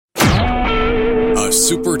a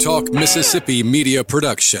Super Talk Mississippi media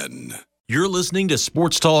production. You're listening to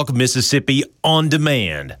Sports Talk Mississippi On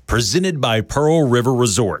Demand, presented by Pearl River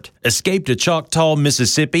Resort. Escape to Choctaw,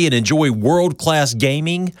 Mississippi and enjoy world-class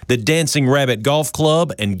gaming, the Dancing Rabbit Golf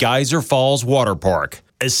Club, and Geyser Falls Water Park.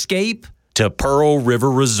 Escape to Pearl River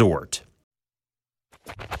Resort.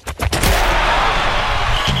 To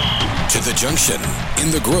the junction, in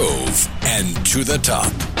the Grove, and to the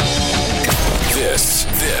top.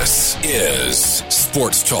 This is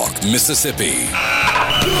Sports Talk Mississippi.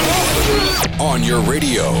 On your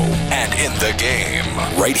radio and in the game,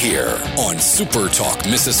 right here on Super Talk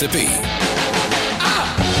Mississippi.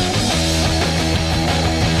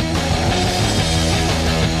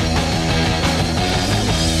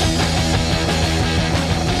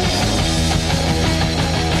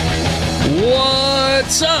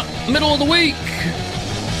 What's up? Middle of the week.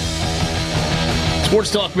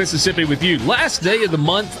 Sports Talk Mississippi with you. Last day of the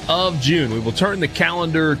month of June. We will turn the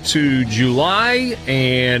calendar to July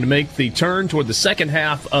and make the turn toward the second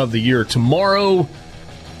half of the year tomorrow.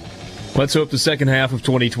 Let's hope the second half of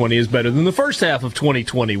 2020 is better than the first half of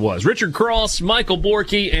 2020 was. Richard Cross, Michael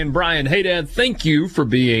Borky, and Brian Haydad, thank you for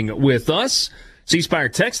being with us. C-Spire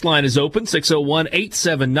text line is open,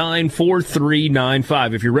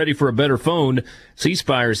 601-879-4395. If you're ready for a better phone,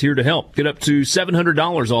 C-Spire is here to help. Get up to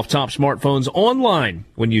 $700 off top smartphones online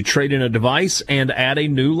when you trade in a device and add a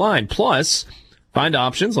new line. Plus, find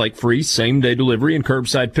options like free same-day delivery and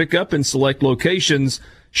curbside pickup in select locations.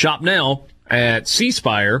 Shop now at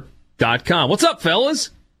cspire.com. What's up, fellas?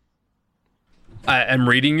 I'm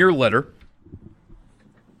reading your letter.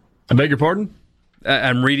 I beg your pardon?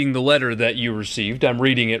 I'm reading the letter that you received. I'm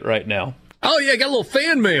reading it right now. Oh yeah, I got a little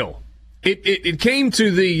fan mail. It came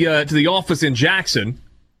to the office in Jackson,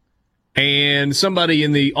 and somebody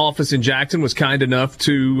in the office in Jackson was kind enough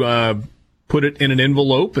to put it in an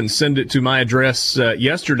envelope and send it to my address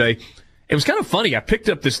yesterday. It was kind of funny. I picked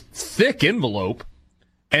up this thick envelope,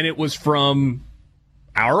 and it was from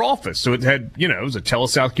our office. So it had, it was a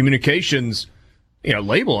TeleSouth Communications,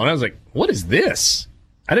 label, and I was like, "What is this?"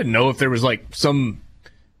 I didn't know if there was like some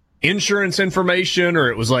insurance information or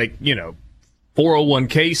it was like,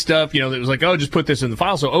 401k stuff, that was like, oh, just put this in the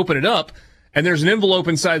file. So open it up and there's an envelope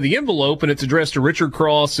inside the envelope and it's addressed to Richard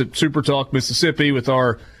Cross at Super Talk Mississippi with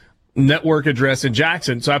our network address in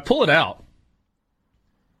Jackson. So I pull it out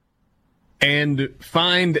and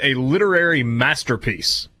find a literary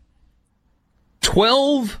masterpiece.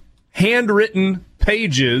 12 handwritten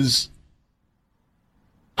pages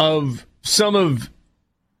of some of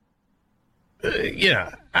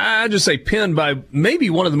I just say penned by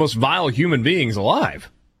maybe one of the most vile human beings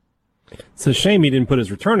alive. It's a shame he didn't put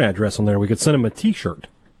his return address on there. We could send him a T-shirt.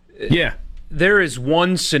 Yeah. There is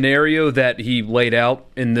one scenario that he laid out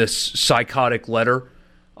in this psychotic letter.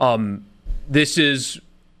 This is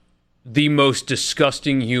the most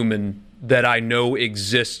disgusting human that I know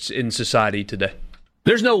exists in society today.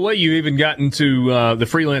 There's no way you even gotten to the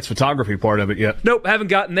freelance photography part of it yet. Nope, haven't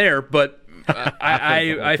gotten there, but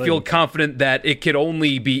I feel confident that it could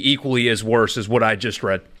only be equally as worse as what I just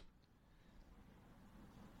read.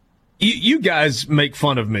 You guys make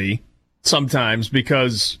fun of me sometimes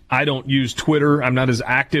because I don't use Twitter. I'm not as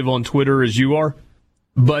active on Twitter as you are.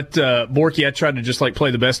 But, Borky, I try to just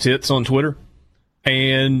play the best hits on Twitter.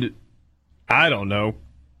 And I don't know.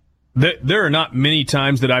 There are not many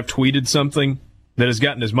times that I've tweeted something that has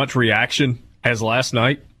gotten as much reaction as last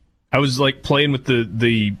night. I was playing with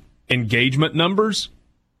the engagement numbers.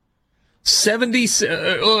 70.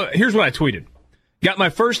 Here's what I tweeted. Got my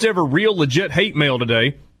first ever real legit hate mail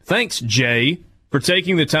today. Thanks, Jay, for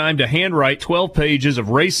taking the time to handwrite 12 pages of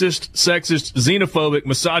racist, sexist, xenophobic,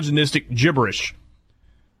 misogynistic gibberish.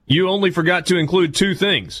 You only forgot to include two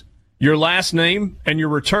things. Your last name and your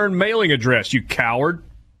return mailing address, you coward.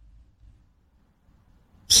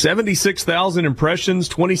 76,000 impressions,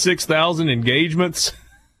 26,000 engagements.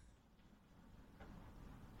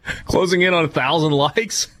 Closing in on 1,000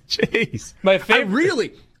 likes. Jeez. My favorite. I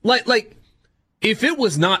really, if it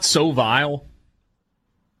was not so vile,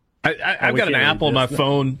 I've got an app on my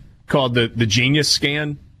phone called the Genius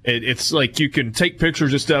Scan. It's you can take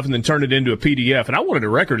pictures of stuff and then turn it into a PDF. And I wanted a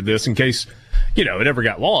record of this in case, it ever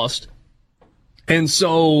got lost. And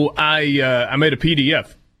so I made a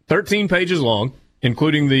PDF, 13 pages long,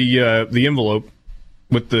 including the envelope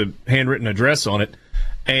with the handwritten address on it.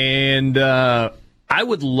 And I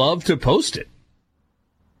would love to post it,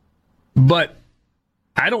 but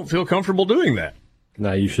I don't feel comfortable doing that.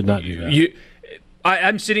 No, you should not do that.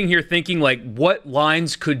 I'm sitting here thinking, like, what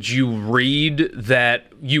lines could you read that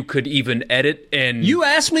you could even edit? And you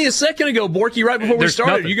asked me a second ago, Borky, right before we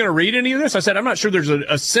started, nothing. are you going to read any of this? I said, I'm not sure there's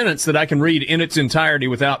a sentence that I can read in its entirety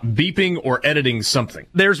without beeping or editing something.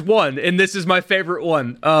 There's one, and this is my favorite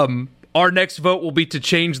one. Our next vote will be to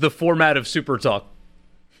change the format of Super Talk.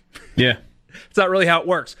 Yeah. It's not really how it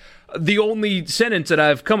works. The only sentence that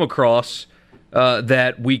I've come across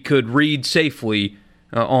that we could read safely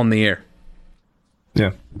on the air.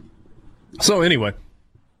 Yeah. So anyway,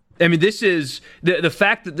 I mean, this is the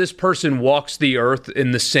fact that this person walks the earth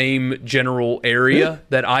in the same general area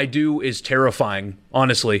that I do is terrifying.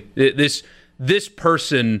 Honestly, this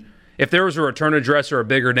person, if there was a return address or a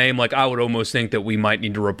bigger name, like, I would almost think that we might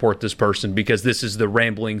need to report this person because this is the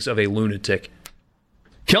ramblings of a lunatic.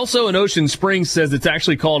 Kelso in Ocean Springs says it's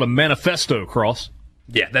actually called a manifesto, Cross.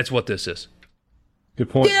 Yeah, that's what this is. Good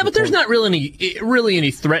point. Yeah, but there's not really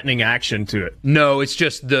any threatening action to it. No, it's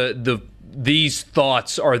just these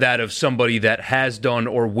thoughts are that of somebody that has done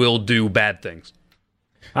or will do bad things.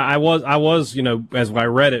 I was, as I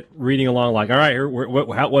read it, reading along, like, all right,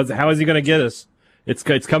 how is he going to get us? It's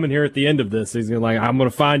coming here at the end of this. He's going I'm going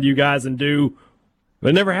to find you guys and do.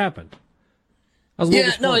 But it never happened.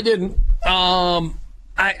 No, it didn't.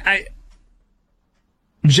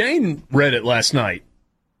 Jane read it last night,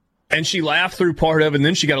 and she laughed through part of it, and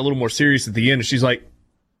then she got a little more serious at the end, and she's like,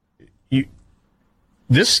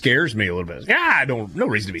 this scares me a little bit. No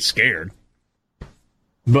reason to be scared.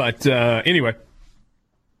 But anyway,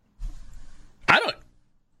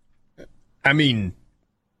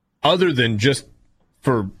 other than just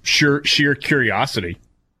for sheer curiosity,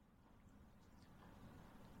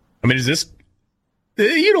 is this,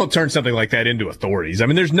 you don't turn something like that into authorities.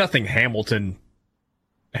 There's nothing Hamilton.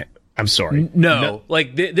 I'm sorry. No.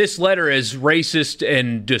 Like, this letter, as racist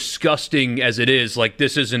and disgusting as it is, like,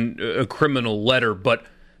 this isn't a criminal letter, but,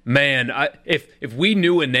 man, if we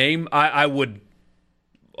knew a name, I would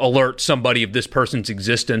alert somebody of this person's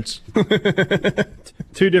existence.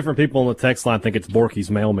 Two different people on the text line think it's Borky's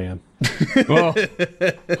mailman.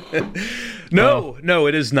 No,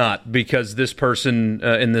 it is not, because this person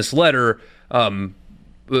in this letter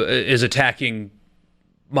is attacking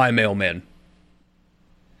my mailman.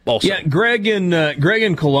 Also. Yeah, Greg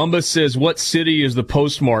in Columbus says, what city is the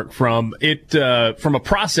postmark from? It from a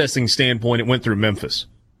processing standpoint, it went through Memphis.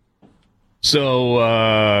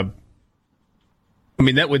 So,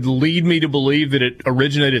 that would lead me to believe that it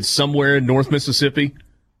originated somewhere in North Mississippi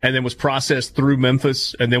and then was processed through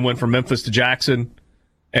Memphis and then went from Memphis to Jackson.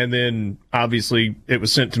 And then, obviously, it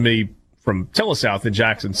was sent to me from TeleSouth in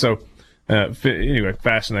Jackson. So, anyway,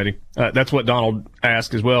 fascinating. That's what Donald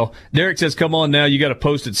asked as well. Derek says, come on now, you got to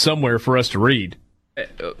post it somewhere for us to read.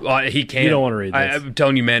 He can't. You don't want to read this. I'm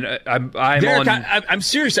telling you, man. Derek, I'm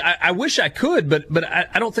serious. I wish I could, but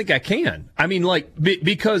I don't think I can.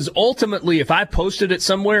 Because ultimately, if I posted it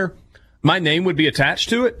somewhere, my name would be attached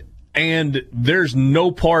to it, and there's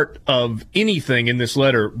no part of anything in this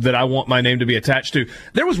letter that I want my name to be attached to.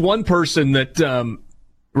 There was one person that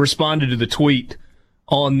responded to the tweet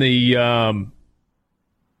on the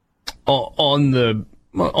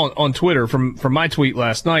on Twitter from my tweet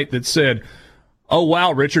last night that said, "Oh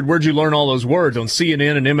wow, Richard, where'd you learn all those words, on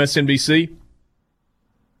CNN and MSNBC?"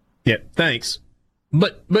 Yeah, thanks.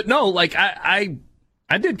 But no, like I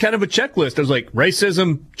did kind of a checklist. I was like,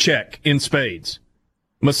 racism, check, in spades.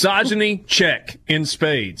 Misogyny, check, in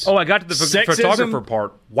spades. Oh, I got to the photographer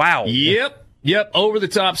part. Wow. Yep, over the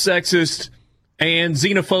top sexist and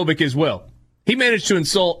xenophobic as well. He managed to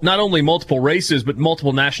insult not only multiple races, but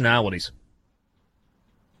multiple nationalities.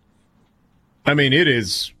 It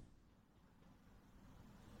is.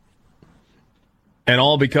 And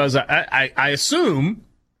all because I assume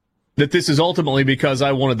that this is ultimately because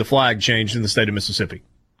I wanted the flag changed in the state of Mississippi.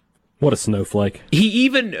 What a snowflake. He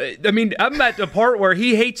even, I'm at the part where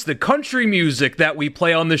he hates the country music that we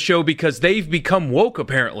play on the show because they've become woke,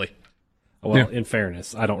 apparently. Well, in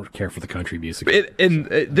fairness, I don't care for the country music.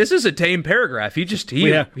 This is a tame paragraph. He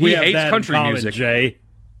hates country music. Jay.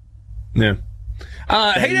 Yeah.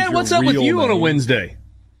 Hey, Dad, what's up with you on a Wednesday?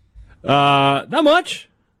 Not much.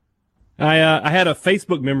 I had a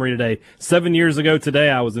Facebook memory today. 7 years ago today,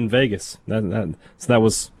 I was in Vegas. So that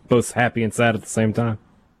was both happy and sad at the same time.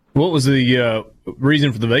 What was the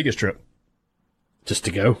reason for the Vegas trip? Just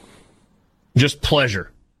to go. Just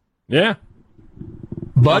pleasure. Yeah.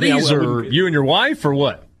 Buddies, or you and your wife, or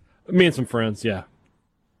what? Me and some friends, yeah.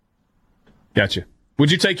 Gotcha.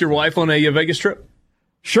 Would you take your wife on a Vegas trip?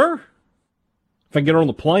 Sure. If I can get her on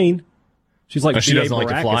the plane. She's like, she doesn't like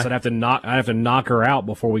to fly. I'd have to knock her out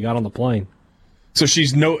before we got on the plane. So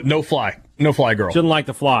she's no fly girl. She doesn't like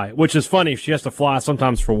to fly, which is funny. She has to fly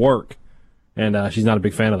sometimes for work, and she's not a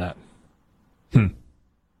big fan of that.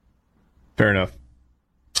 Fair enough.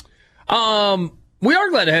 We are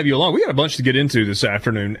glad to have you along. We got a bunch to get into this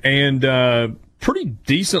afternoon, and pretty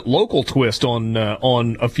decent local twist on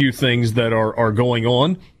a few things that are going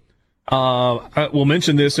on. We'll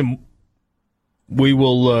mention this, and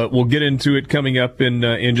we'll get into it coming up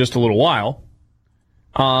in just a little while.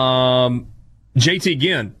 JT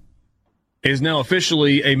Ginn is now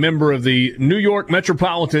officially a member of the New York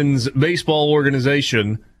Metropolitans baseball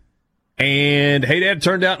organization. And hey, Dad,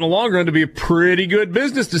 turned out in the long run to be a pretty good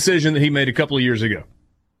business decision that he made a couple of years ago.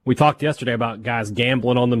 We talked yesterday about guys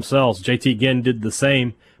gambling on themselves. JT Ginn did the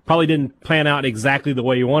same. Probably didn't plan out exactly the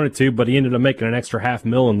way he wanted to, but he ended up making an extra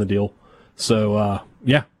 $500,000 in the deal. So,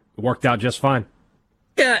 it worked out just fine.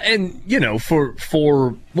 Yeah, and,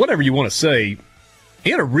 for whatever you want to say, he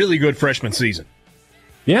had a really good freshman season.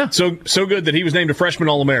 Yeah. So good that he was named a freshman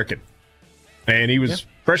All-American. And he was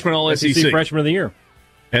freshman All-SEC. SEC Freshman of the Year.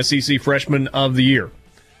 SEC Freshman of the Year.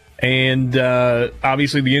 And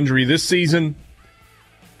obviously the injury this season,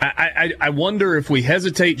 I wonder if we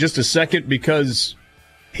hesitate just a second because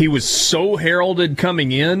he was so heralded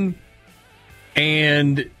coming in,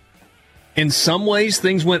 and in some ways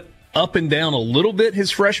things went up and down a little bit his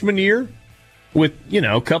freshman year with,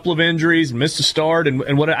 a couple of injuries, missed a start,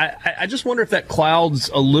 and what I just wonder if that clouds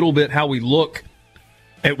a little bit how we look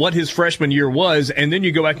at what his freshman year was, and then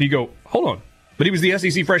you go back and you go, hold on, but he was the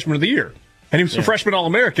SEC Freshman of the Year, and he was a freshman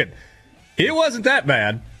All-American. It wasn't that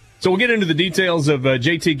bad. So we'll get into the details of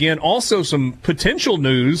JT Ginn. Also some potential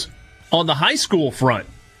news on the high school front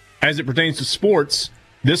as it pertains to sports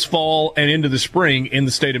this fall and into the spring in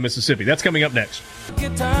the state of Mississippi. That's coming up next.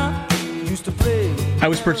 I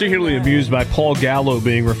was particularly amused by Paul Gallo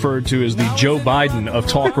being referred to as the Joe Biden of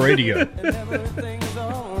talk radio.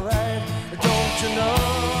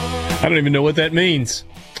 I don't even know what that means.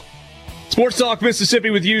 Sports Talk Mississippi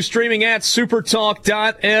with you, streaming at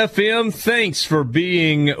supertalk.fm. Thanks for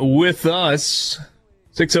being with us.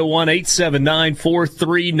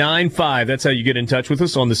 601-879-4395. That's how you get in touch with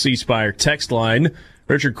us on the C Spire text line.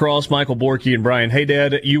 Richard Cross, Michael Borky, and Brian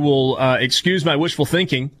Haydad. You will excuse my wishful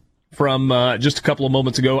thinking from just a couple of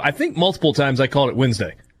moments ago. I think multiple times I called it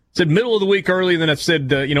Wednesday. Said middle of the week early, and then I've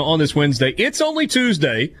said, on this Wednesday. It's only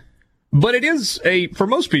Tuesday, but it is, for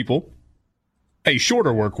most people, a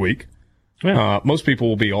shorter work week. Yeah. Most people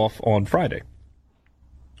will be off on Friday.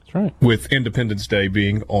 That's right. With Independence Day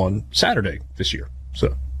being on Saturday this year.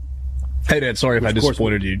 So, hey, Dad, sorry if I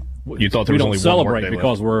disappointed you. You thought there was only one work day left. We don't celebrate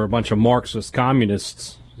because we're a bunch of Marxist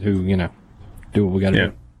communists who, do what we got to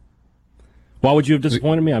do. Why would you have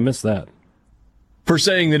disappointed me? I missed that. For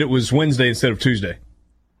saying that it was Wednesday instead of Tuesday.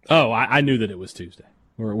 Oh, I knew that it was Tuesday.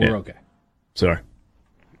 We're okay. Sorry.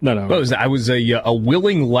 No. What was that? I was a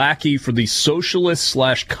willing lackey for the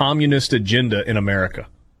socialist/communist agenda in America.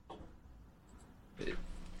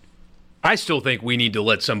 I still think we need to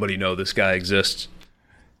let somebody know this guy exists.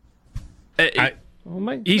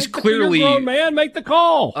 He's clearly you're a grown man. Make the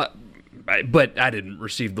call. But I didn't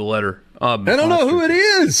receive the letter. I don't know who it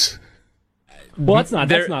is. Well, that's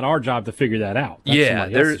not our job to figure that out.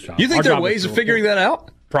 That's you think there are ways of figuring that out?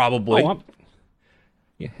 Probably.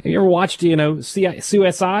 You ever watched,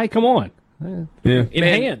 CSI? Come on. Yeah.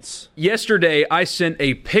 Enhance. Man, yesterday, I sent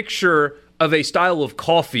a picture of a style of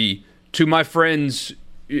coffee to my friends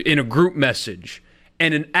in a group message,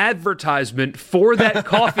 and an advertisement for that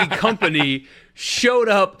coffee company showed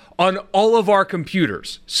up on all of our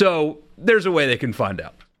computers. So there's a way they can find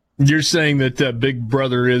out. You're saying that Big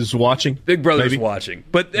Brother is watching? Big Brother's watching.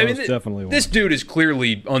 But, I mean, definitely this dude is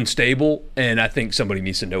clearly unstable, and I think somebody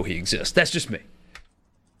needs to know he exists. That's just me.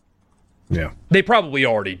 Yeah. They probably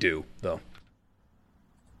already do, though.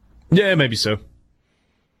 Yeah, maybe so.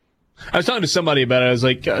 I was talking to somebody about it. I was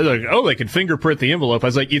like, oh, they could fingerprint the envelope. I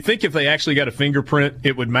was like, you think if they actually got a fingerprint,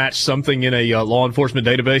 it would match something in a law enforcement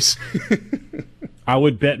database? I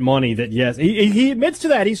would bet money that, yes. He admits to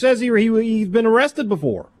that. He says he's been arrested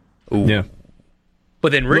before. Ooh. Yeah.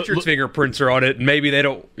 But then Richard's fingerprints are on it, and maybe they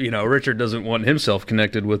don't, Richard doesn't want himself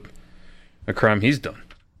connected with a crime he's done.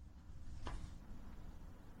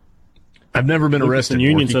 I've never been arrested. The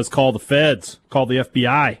union says call the feds, call the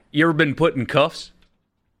FBI. You ever been put in cuffs?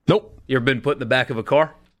 Nope. You ever been put in the back of a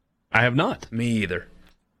car? I have not. Me either.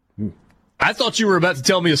 I thought you were about to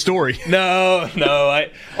tell me a story. No. Well,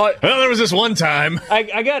 there was this one time.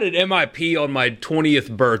 I got an MIP on my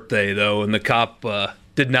 20th birthday, though, and the cop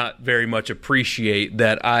did not very much appreciate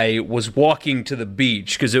that I was walking to the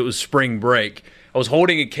beach because it was spring break. I was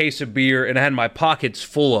holding a case of beer, and I had my pockets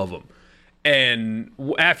full of them. And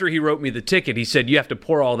after he wrote me the ticket, he said, you have to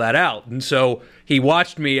pour all that out. And so he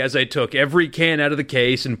watched me as I took every can out of the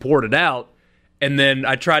case and poured it out. And then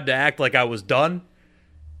I tried to act like I was done,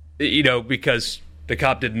 because the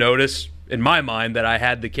cop didn't notice, in my mind, that I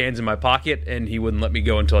had the cans in my pocket, and he wouldn't let me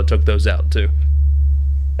go until I took those out, too.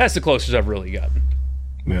 That's the closest I've really gotten.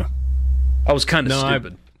 Yeah. I was kind of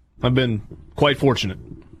stupid. I've been quite fortunate.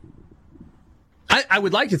 I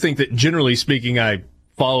would like to think that, generally speaking, I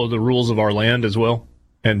follow the rules of our land as well.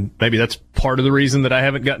 And maybe that's part of the reason that I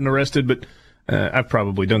haven't gotten arrested, but I've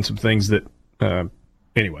probably done some things that,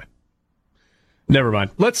 anyway. Never mind.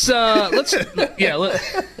 We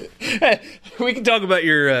can talk about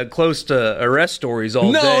your close to arrest stories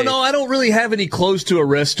all day. No, I don't really have any close to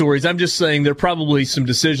arrest stories. I'm just saying there are probably some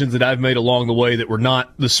decisions that I've made along the way that were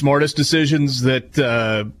not the smartest decisions that,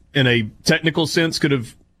 in a technical sense, could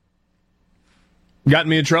have gotten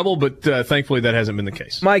me in trouble, but thankfully that hasn't been the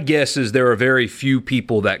case. My guess is there are very few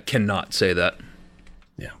people that cannot say that.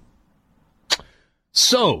 Yeah.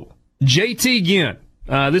 So, JT Ginn.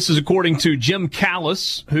 This is according to Jim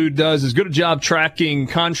Callis, who does as good a job tracking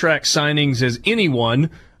contract signings as anyone.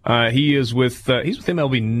 He is with he's with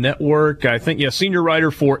MLB Network, I think. Yeah, senior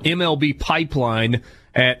writer for MLB Pipeline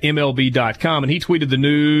at MLB.com, and he tweeted the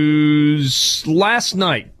news last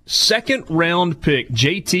night. Second round pick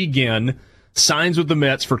JT Ginn signs with the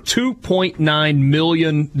Mets for $2.9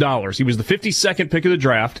 million. He was the 52nd pick of the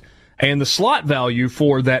draft, and the slot value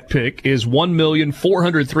for that pick is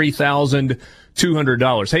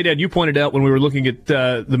 $1,403,200. Hey, Dad, you pointed out when we were looking at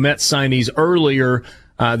the Mets signees earlier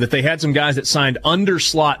that they had some guys that signed under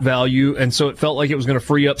slot value, and so it felt like it was going to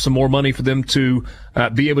free up some more money for them to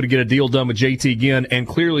be able to get a deal done with JT Ginn, and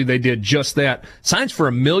clearly they did just that. Signs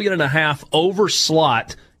for $1.5 million over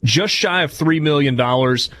slot, just shy of $3 million,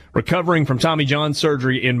 recovering from Tommy John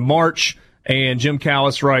surgery in March. And Jim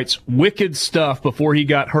Callis writes, wicked stuff before he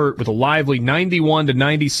got hurt with a lively 91 to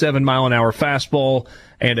 97 mile an hour fastball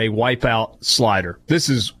and a wipeout slider. This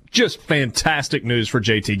is just fantastic news for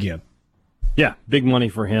JT Ginn. Yeah, big money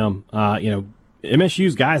for him.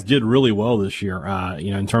 MSU's guys did really well this year,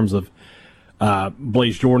 in terms of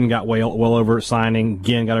Blaze Jordan got well over signing,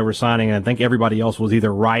 Ginn got over signing, and I think everybody else was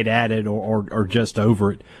either right at it or just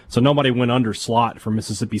over it. So nobody went under slot for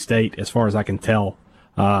Mississippi State, as far as I can tell.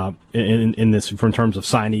 In this, in terms of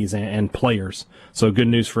signees and players. So good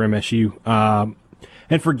news for MSU.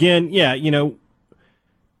 And for Ginn, you knew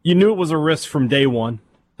it was a risk from day one.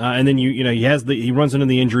 And then he runs into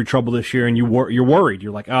the injury trouble this year, and you're worried.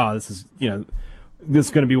 You're like, this is going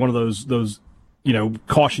to be one of those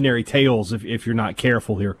cautionary tales if you're not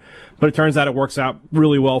careful here. But it turns out it works out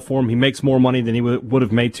really well for him. He makes more money than he would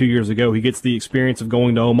have made 2 years ago. He gets the experience of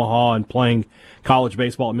going to Omaha and playing college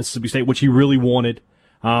baseball at Mississippi State, which he really wanted.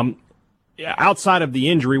 Outside of the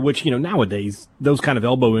injury, which, nowadays, those kind of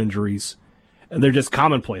elbow injuries, they're just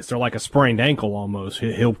commonplace. They're like a sprained ankle almost.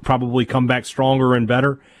 He'll probably come back stronger and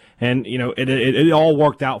better. And, it all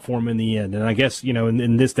worked out for him in the end. And I guess,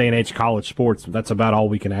 in this day and age, college sports, that's about all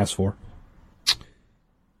we can ask for.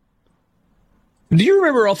 Do you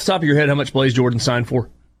remember off the top of your head how much Blaze Jordan signed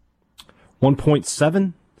for?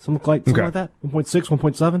 1.7? Something like that? 1.6,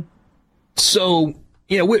 1.7? So,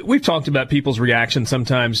 we've talked about people's reaction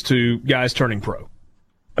sometimes to guys turning pro.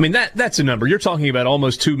 I mean, that's a number. You're talking about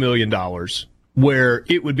almost $2 million, where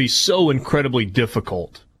it would be so incredibly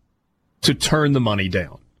difficult to turn the money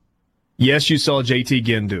down. Yes, you saw JT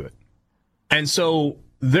Ginn do it. And so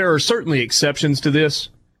there are certainly exceptions to this,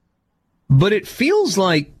 but it feels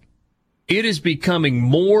like it is becoming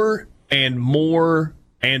more and more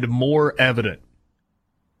and more evident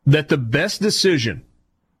that the best decision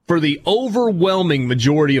for the overwhelming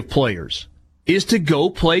majority of players is to go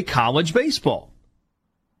play college baseball.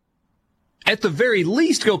 At the very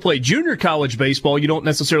least, go play junior college baseball. You don't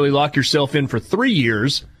necessarily lock yourself in for 3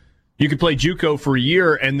 years. You could play JUCO for a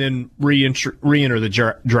year and then re-enter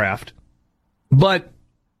the draft. But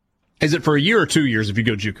is it for a year or 2 years if you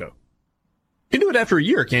go JUCO? You can do it after a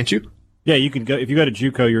year, can't you? Yeah, you can go. If you go to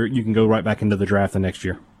JUCO, you can go right back into the draft the next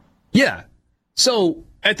year. Yeah. So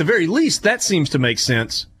at the very least, that seems to make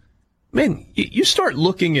sense. Man, you start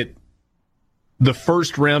looking at the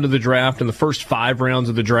first round of the draft and the first 5 rounds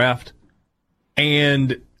of the draft,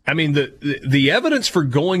 and I mean the evidence for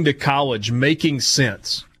going to college making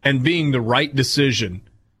sense and being the right decision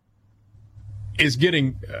is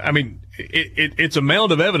getting. I mean, it's a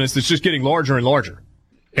mound of evidence that's just getting larger and larger,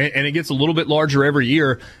 and it gets a little bit larger every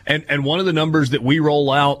year. And one of the numbers that we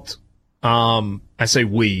roll out, I say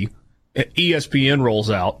we, ESPN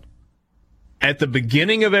rolls out. At the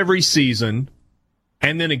beginning of every season,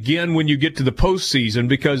 And then again, when you get to the postseason,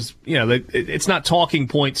 because, it's not talking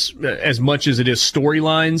points as much as it is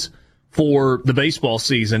storylines for the baseball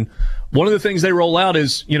season. One of the things they roll out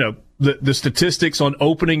is, the statistics on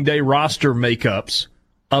opening day roster makeups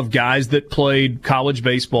of guys that played college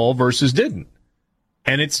baseball versus didn't.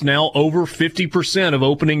 And it's now over 50% of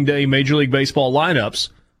opening day Major League Baseball lineups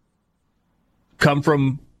come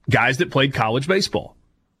from guys that played college baseball.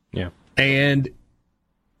 Yeah. And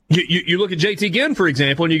you look at JT Ginn, for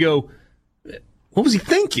example, and you go, what was he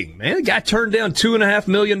thinking, man? The guy turned down $2.5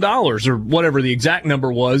 million or whatever the exact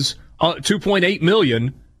number was, $2.8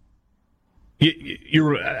 million.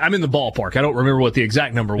 I'm in the ballpark. I don't remember what the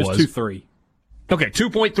exact number was. 2.3. Okay,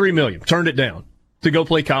 $2.3 million. Turned it down to go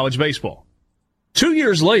play college baseball. 2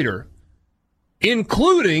 years later,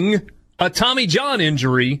 including a Tommy John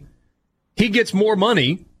injury, he gets more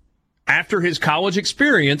money after his college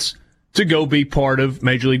experience to go be part of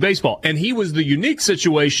Major League Baseball. And he was the unique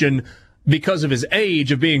situation because of his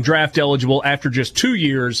age of being draft eligible after just 2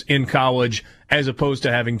 years in college as opposed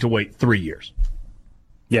to having to wait 3 years.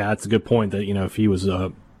 Yeah, that's a good point that, if he was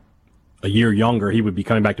a year younger, he would be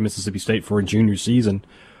coming back to Mississippi State for a junior season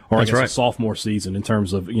or I guess a sophomore season in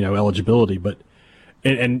terms of, eligibility. But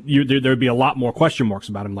there'd be a lot more question marks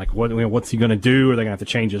about him, like what's he going to do? Are they going to have to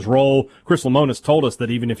change his role? Chris Lemonis told us that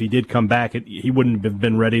even if he did come back, he wouldn't have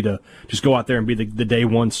been ready to just go out there and be the day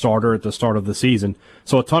one starter at the start of the season.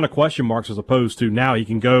 So a ton of question marks as opposed to now he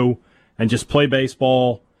can go and just play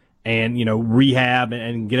baseball and rehab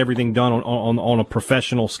and get everything done on a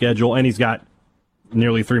professional schedule. And he's got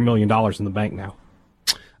nearly $3 million in the bank now.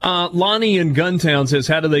 Lonnie in Guntown says,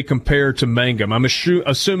 how do they compare to Mangum? I'm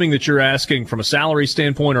assuming that you're asking from a salary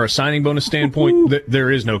standpoint or a signing bonus standpoint.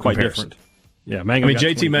 There is no comparison. Quite different. Yeah, Mangum.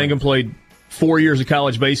 JT Mangum played 4 years of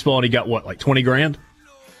college baseball and he got what, like $20,000?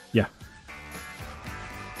 Yeah.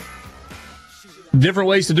 Different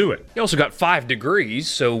ways to do it. He also got 5 degrees,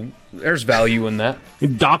 so there's value in that.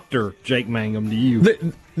 Dr. Jake Mangum to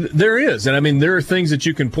you. There is. And there are things that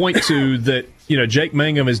you can point to that, Jake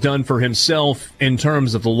Mangum has done for himself in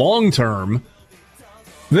terms of the long term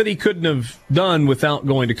that he couldn't have done without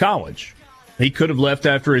going to college. He could have left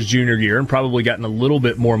after his junior year and probably gotten a little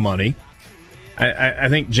bit more money. I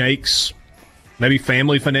think Jake's maybe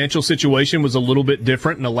family financial situation was a little bit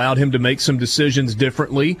different and allowed him to make some decisions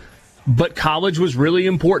differently. But college was really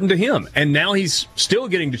important to him. And now he's still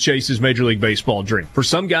getting to chase his Major League Baseball dream. For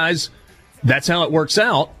some guys, that's how it works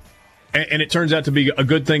out. And it turns out to be a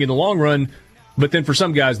good thing in the long run. But then for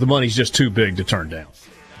some guys, the money's just too big to turn down.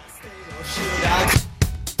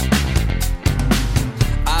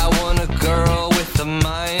 I want a girl with a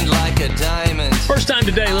mind like a diamond. First time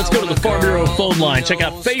today, let's go to the Farm Bureau phone line. Check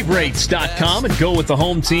out favorites.com and go with the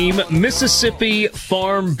home team, Mississippi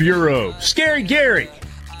Farm Bureau. Scary Gary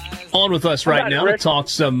on with us right now to talk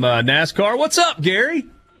some NASCAR. What's up, Gary?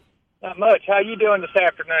 Not much. How you doing this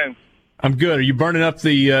afternoon? I'm good. Are you burning up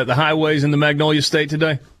the highways in the Magnolia State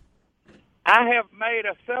today? I have made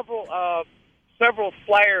several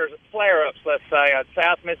flare-ups, let's say, on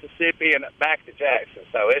South Mississippi and back to Jackson.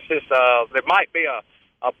 So it's just there might be a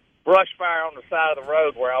brush fire on the side of the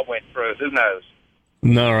road where I went through. Who knows?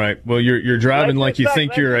 All right. Well, you're driving like you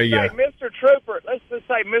think you're a. Mr. Trooper. Let's just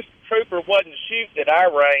say Mr. Trooper wasn't shooting at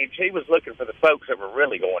our range. He was looking for the folks that were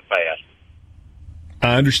really going fast.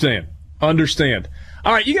 I understand. All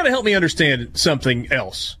right, you got to help me understand something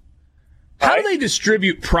else. How do they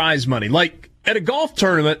distribute prize money? Like at a golf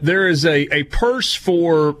tournament, there is a purse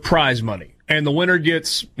for prize money, and the winner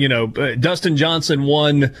gets, Dustin Johnson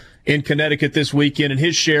won in Connecticut this weekend, and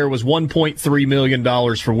his share was $1.3 million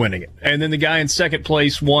for winning it. And then the guy in second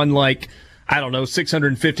place won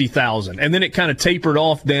 $650,000. And then it kind of tapered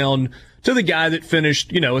off down to the guy that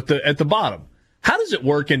finished, at the bottom. How does it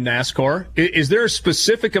work in NASCAR? Is there a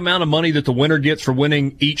specific amount of money that the winner gets for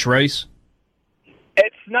winning each race?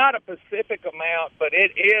 It's not a specific amount, but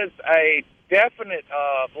it is a definite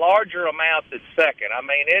larger amount than second.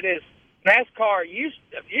 It is NASCAR used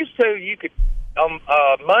to you could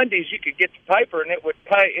Mondays you could get the paper and it would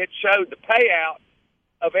pay. It showed the payout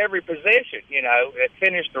of every position. That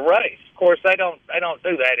finished the race. Of course, they don't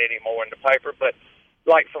do that anymore in the paper. But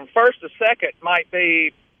like from first to second might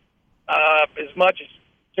be as much as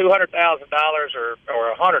 $200,000 or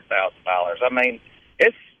 $100,000.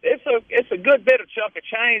 It's a good bit of chunk of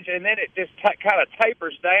change, and then it just kind of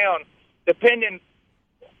tapers down depending.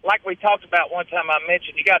 Like we talked about one time, I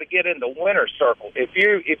mentioned you got to get in the winner's circle. If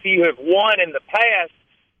you have won in the past,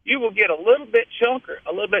 you will get a little bit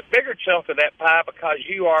bigger chunk of that pie because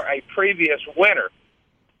you are a previous winner.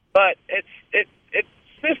 But it's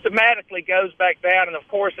systematically goes back down, and of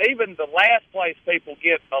course, even the last place people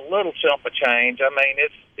get a little chunk of change. I mean,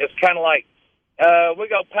 it's kind of like we're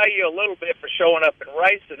gonna pay you a little bit for showing up and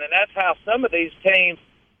racing, and that's how some of these teams.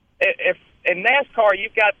 If in NASCAR,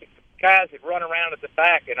 you've got the guys that run around at the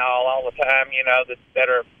back and all the time, you know, that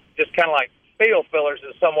are just kind of like field fillers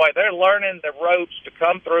in some way. They're learning the ropes to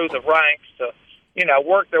come through the ranks to, you know,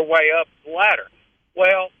 work their way up the ladder.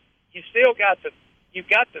 Well, you've got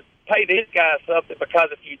to pay these guys something, because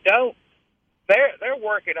if you don't, they're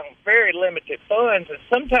working on very limited funds, and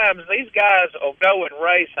sometimes these guys will go and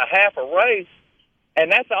race a half a race, and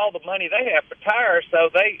that's all the money they have for tires. So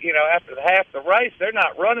they, you know, after the half the race, they're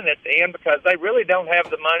not running at the end because they really don't have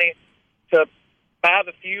the money to buy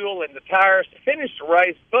the fuel and the tires to finish the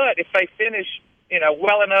race. But if they finish, you know,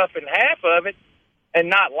 well enough in half of it and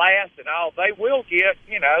not last and all, they will get,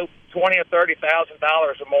 you know, $20,000 or $30,000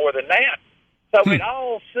 or more than that. So it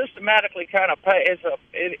all systematically kind of pay.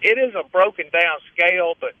 It is a broken down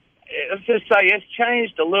scale, but let's just say it's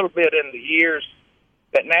changed a little bit in the years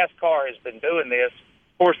that NASCAR has been doing this.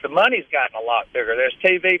 Of course, the money's gotten a lot bigger. There's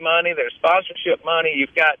TV money, there's sponsorship money.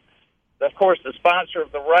 You've got, of course, the sponsor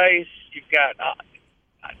of the race. You've got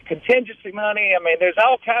contingency money. I mean, there's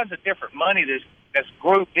all kinds of different money that's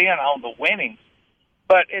grouped in on the winnings.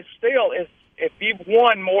 But it's still, if you've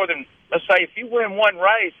won more than, let's say, if you win one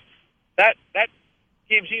race, that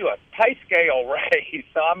gives you a pay scale raise.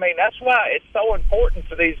 So, I mean, that's why it's so important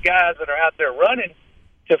for these guys that are out there running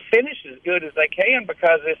to finish as good as they can,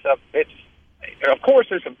 because of course,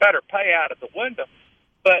 there's a better payout at the window,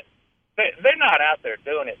 but they're not out there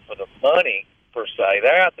doing it for the money per se.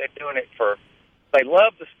 They're out there doing it they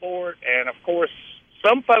love the sport, and of course,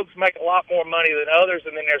 some folks make a lot more money than others,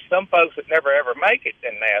 and then there's some folks that never ever make it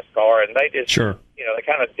in NASCAR, and they just, you know, they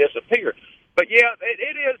kind of disappear. But yeah,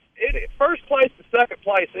 it is first place to second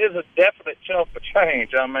place is a definite chunk of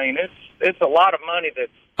change. I mean, it's a lot of money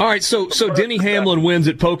that's. All right, so Denny Hamlin wins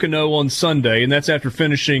at Pocono on Sunday, and that's after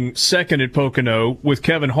finishing second at Pocono, with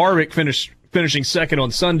Kevin Harvick finishing second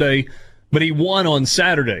on Sunday, but he won on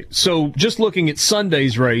Saturday. So just looking at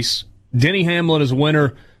Sunday's race, Denny Hamlin is a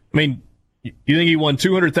winner. I mean, you think he won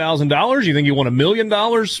 $200,000? You think he won $1 million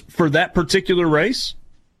for that particular race?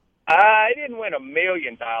 I didn't win $1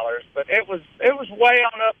 million, but it was way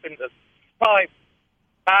on up in the probably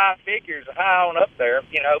five figures, high on up there.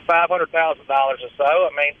 You know, $500,000 or so. I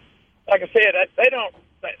mean, like I said, they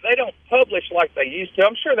don't publish like they used to.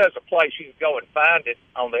 I'm sure there's a place you can go and find it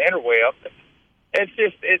on the interweb. It's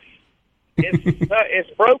just it's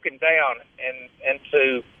broken down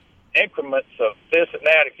into increments of this and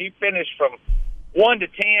that. If you finish from 1 to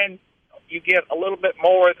 10, you get a little bit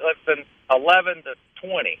more, less than 11 to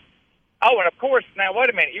 20. Oh, and of course, now wait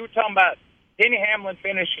a minute. You were talking about Denny Hamlin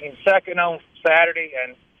finishing second on Saturday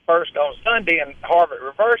and first on Sunday, and Harvick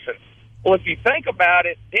reversing. Well, if you think about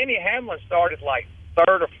it, Denny Hamlin started like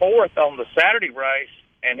third or fourth on the Saturday race,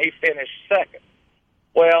 and he finished second.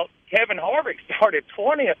 Well, Kevin Harvick started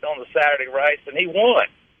 20th on the Saturday race, and he won.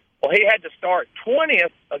 Well, he had to start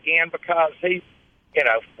 20th again because he, you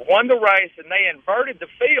know, won the race, and they inverted the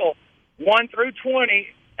field 1 through 20.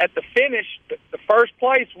 At the finish, the first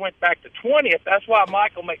place went back to 20th. That's why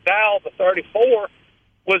Michael McDowell, the 34,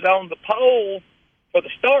 was on the pole for the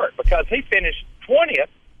start, because he finished 20th,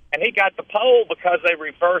 and he got the pole because they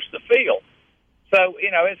reversed the field. So, you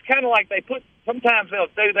know, it's kind of like sometimes they'll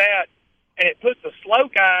do that, and it puts the slow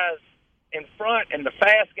guys in front and the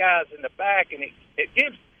fast guys in the back, and it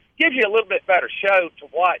gives you a little bit better show to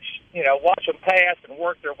watch them pass and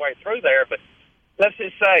work their way through there. But let's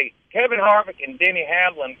just say Kevin Harvick and Denny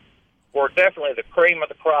Hamlin were definitely the cream of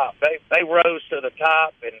the crop. They rose to the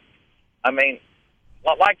top, and I mean,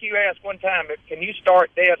 like you asked one time, can you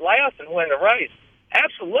start dead last and win the race?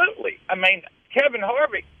 Absolutely. I mean, Kevin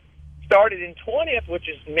Harvick started in 20th, which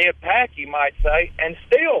is mid-pack, you might say, and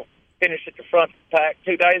still finished at the front of the pack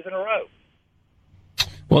 2 days in a row.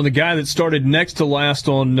 Well, the guy that started next to last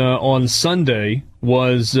on Sunday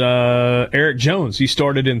was Eric Jones. He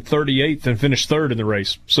started in 38th and finished third in the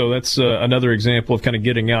race. So that's another example of kind of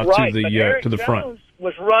getting out to the front. Jones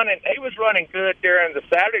was running good during the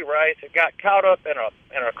Saturday race. It got caught up in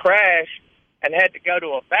a crash and had to go to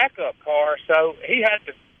a backup car. So he had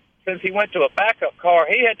to, since he went to a backup car,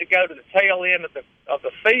 he had to go to the tail end of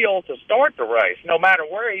the field to start the race. No matter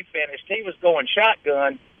where he finished, he was going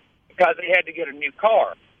shotgun because he had to get a new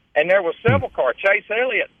car. And there were several cars. Chase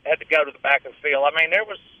Elliott had to go to the back of the field. I mean, there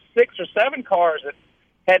was 6 or 7 cars that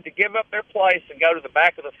had to give up their place and go to the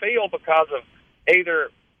back of the field because of either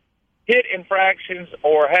hit infractions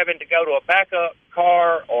or having to go to a backup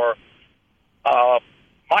car or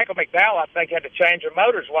Michael McDowell, I think, had to change the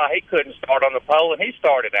motors while he couldn't start on the pole, and he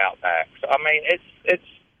started out back. So, I mean, it's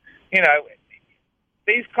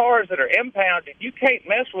these cars that are impounded, you can't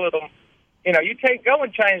mess with them. You can't go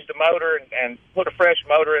and change the motor and put a fresh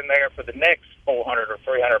motor in there for the next 400 or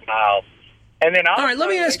 300 miles. And then all right, let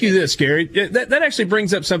me ask you this, Gary. That actually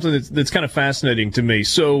brings up something that's kind of fascinating to me.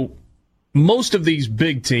 So most of these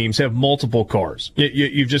big teams have multiple cars.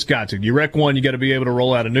 You've just got to. You wreck one, you got to be able to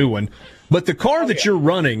roll out a new one. But the car that you're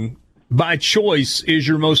running by choice is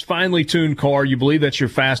your most finely tuned car. You believe that's your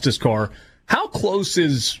fastest car. How close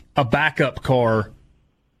is a backup car?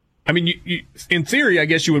 I mean, you, in theory, I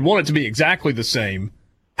guess you would want it to be exactly the same.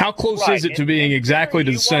 How close is it to being exactly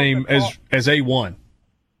the same as A1?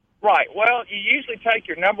 Right. Well, you usually take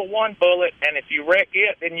your number one bullet, and if you wreck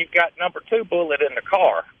it, then you've got number two bullet in the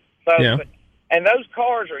car. So, yeah. And those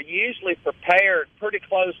cars are usually prepared pretty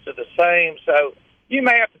close to the same. So you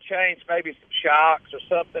may have to change maybe some shocks or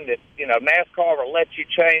something that, NASCAR will let you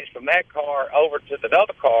change from that car over to the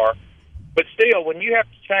other car. But still, when you have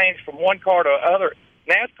to change from one car to another,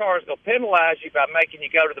 NASCAR is going to penalize you by making you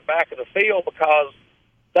go to the back of the field because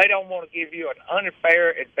they don't want to give you an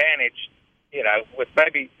unfair advantage, with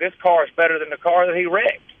maybe this car is better than the car that he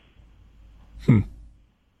wrecked.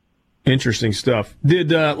 Interesting stuff.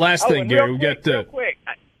 Last thing, Gary, we got real quick.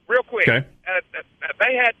 Okay.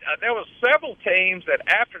 There was several teams that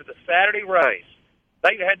after the Saturday race,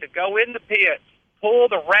 they had to go in the pits, pull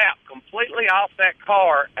the wrap completely off that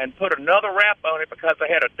car, and put another wrap on it because they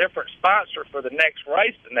had a different sponsor for the next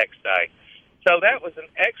race the next day. So that was an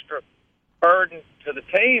extra burden to the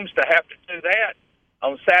teams to have to do that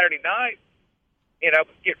on Saturday night.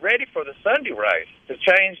 Get ready for the Sunday race to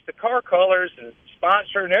change the car colors and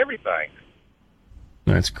sponsor and everything.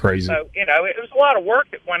 That's crazy. So, it was a lot of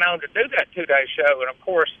work that went on to do that 2-day show. And, of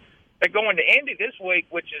course, they're going to Indy this week,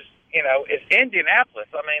 which is, it's Indianapolis.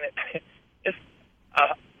 I mean, it's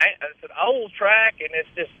an old track, and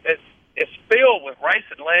it's filled with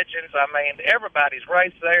racing legends. I mean, everybody's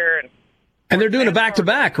raced there. And they're doing a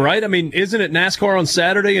back-to-back, right? I mean, isn't it NASCAR on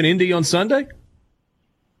Saturday and Indy on Sunday?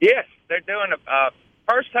 Yes, they're doing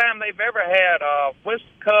first time they've ever had Winston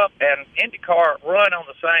Cup and IndyCar run on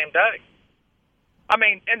the same day. I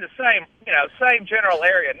mean, in the same general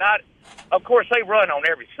area. Not, of course, they run on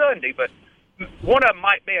every Sunday, but one of them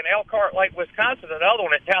might be in Elkhart Lake, Wisconsin, and the other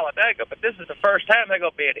one at Talladega. But this is the first time they're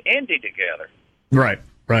going to be at Indy together. Right.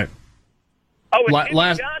 Oh, and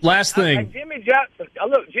last thing. Jimmy Johnson.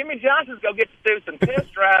 Jimmy Johnson's going to get to do some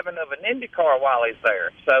test driving of an IndyCar while he's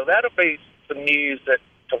there. So that'll be some news to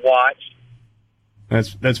watch.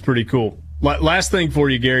 That's pretty cool. Last thing for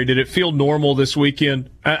you, Gary. Did it feel normal this weekend?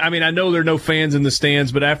 I mean, I know there are no fans in the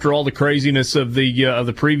stands, but after all the craziness of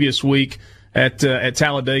the previous week at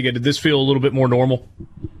Talladega, did this feel a little bit more normal?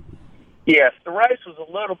 Yes, the race was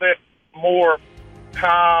a little bit more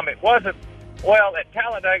calm. It wasn't at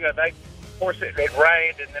Talladega. Of course, it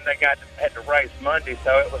rained, and then they had to race Monday,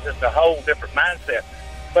 so it was just a whole different mindset.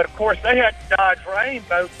 But of course, they had to dodge rain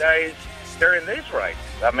both days during these races.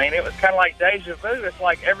 I mean, it was kind of like deja vu. It's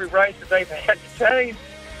like every race that they've had to change,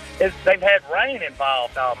 they've had rain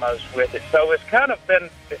involved almost with it. So it's kind of been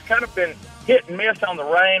hit and miss on the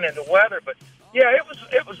rain and the weather. But yeah,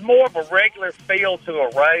 it was more of a regular feel to a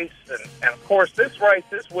race. And of course, this race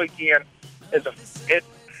this weekend in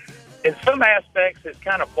some aspects it's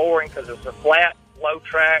kind of boring because it's a flat, low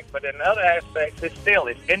track. But in other aspects, it's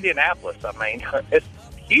Indianapolis. I mean, it's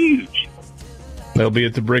huge. They'll be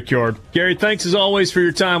at the Brickyard. Gary, thanks as always for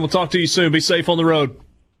your time. We'll talk to you soon. Be safe on the road.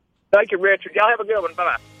 Thank you, Richard. Y'all have a good one.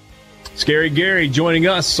 Bye-bye. Scary Gary joining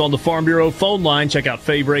us on the Farm Bureau phone line. Check out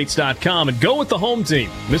favorites.com and go with the home team,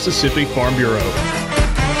 Mississippi Farm Bureau.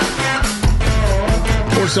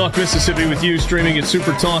 Sports Talk Mississippi with you, streaming at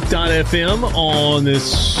supertalk.fm on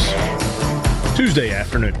this Tuesday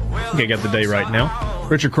afternoon. I think I got the day right now.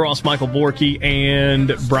 Richard Cross, Michael Borky,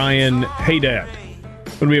 and Brian Haydad.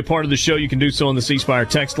 Want to be a part of the show, you can do so on the C Spire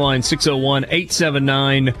text line,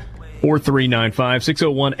 601-879-4395,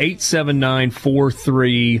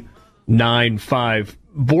 601-879-4395.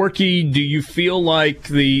 Borky, do you feel like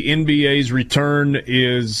the NBA's return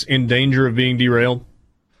is in danger of being derailed?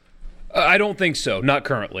 I don't think so, not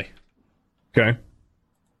currently. Okay.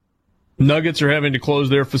 Nuggets are having to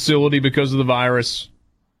close their facility because of the virus.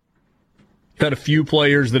 Had a few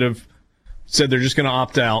players that have said they're just going to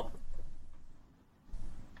opt out.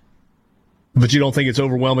 But you don't think it's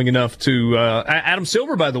overwhelming enough to... Adam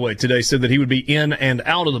Silver, by the way, today said that he would be in and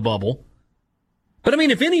out of the bubble. But, I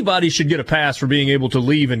mean, if anybody should get a pass for being able to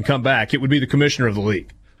leave and come back, it would be the commissioner of the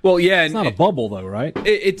league. Well, yeah, It's not a bubble, though, right?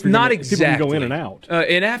 It's not exactly. People can go in and out.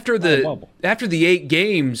 And after the 8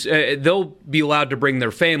 games, they'll be allowed to bring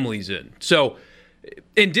their families in. So,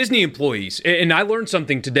 and Disney employees, and I learned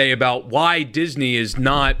something today about why Disney is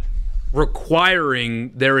not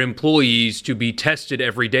requiring their employees to be tested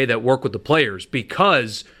every day that work with the players,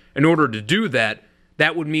 because in order to do that,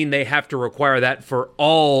 that would mean they have to require that for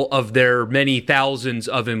all of their many thousands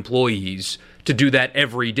of employees to do that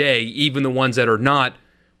every day, even the ones that are not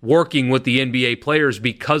working with the NBA players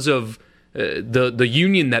because of the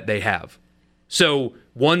union that they have. So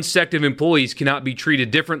one sect of employees cannot be treated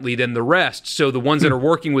differently than the rest. So the ones that are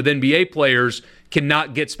working with NBA players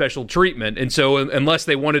cannot get special treatment. And so unless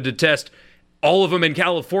they wanted to test all of them in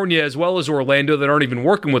California as well as Orlando that aren't even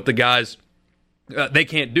working with the guys, they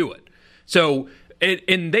can't do it. So,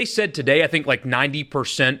 and they said today, I think like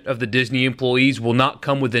 90% of the Disney employees will not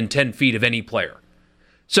come within 10 feet of any player.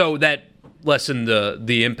 So that lessened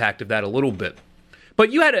the impact of that a little bit.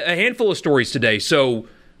 But you had a handful of stories today. So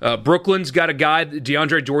Brooklyn's got a guy,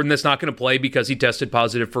 DeAndre Jordan, that's not going to play because he tested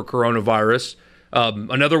positive for coronavirus.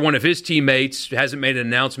 Another one of his teammates hasn't made an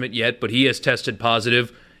announcement yet, but he has tested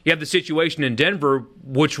positive. You have the situation in Denver,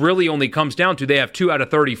 which really only comes down to they have 2 out of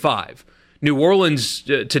 35. New Orleans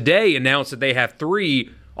today announced that they have 3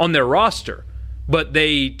 on their roster, but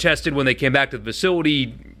they tested when they came back to the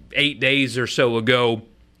facility 8 days or so ago,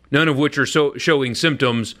 none of which are showing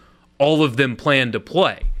symptoms. All of them plan to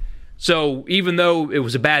play. So even though it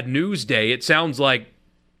was a bad news day, it sounds like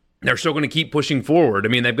they're still going to keep pushing forward. I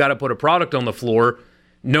mean, they've got to put a product on the floor.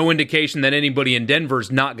 No indication that anybody in Denver is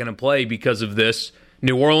not going to play because of this.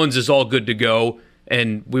 New Orleans is all good to go,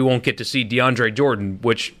 and we won't get to see DeAndre Jordan,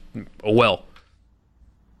 which, oh well.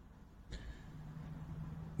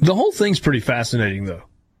 The whole thing's pretty fascinating, though,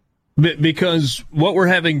 because what we're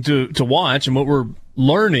having to watch and what we're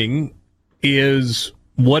learning is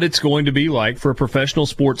what it's going to be like for a professional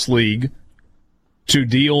sports league to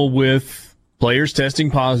deal with players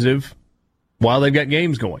testing positive while they've got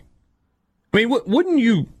games going. I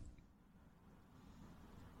mean,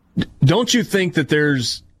 don't you think that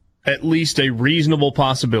there's at least a reasonable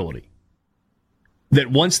possibility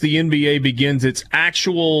that once the NBA begins its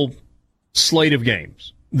actual slate of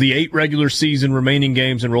games, the 8 regular season remaining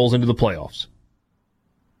games, and rolls into the playoffs,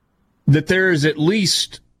 that there is at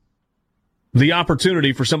least the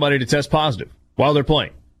opportunity for somebody to test positive while they're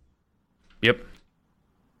playing? Yep.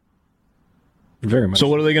 Very much. So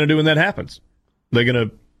what are they going to do when that happens? Are they going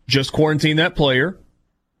to just quarantine that player?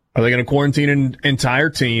 Are they going to quarantine an entire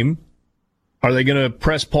team? Are they going to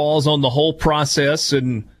press pause on the whole process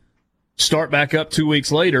and start back up 2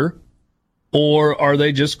 weeks later? Or are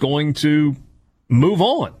they just going to move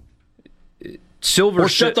on? Silver or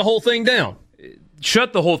shut the whole thing down?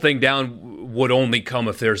 Shut the whole thing down would only come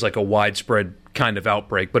if there's like a widespread kind of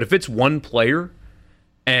outbreak. But if it's one player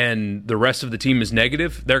and the rest of the team is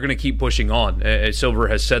negative, they're going to keep pushing on. Silver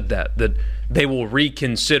has said that they will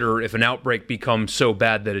reconsider if an outbreak becomes so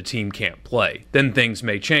bad that a team can't play. Then things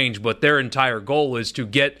may change, but their entire goal is to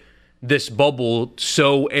get this bubble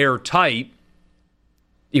so airtight,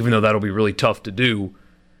 even though that'll be really tough to do,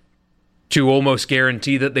 to almost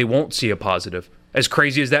guarantee that they won't see a positive. As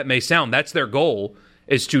crazy as that may sound, that's their goal,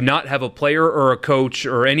 is to not have a player or a coach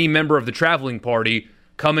or any member of the traveling party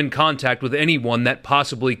come in contact with anyone that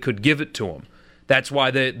possibly could give it to them. That's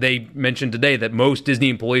why they mentioned today that most Disney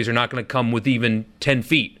employees are not going to come with even 10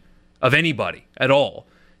 feet of anybody at all,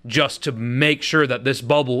 just to make sure that this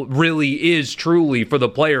bubble really is truly for the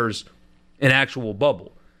players an actual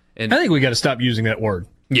bubble. And I think we got to stop using that word.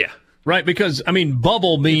 Yeah. Right? Because, I mean,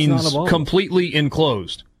 bubble means completely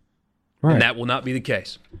enclosed. Right. And that will not be the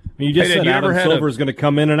case. I mean, you just said Adam Silver is going to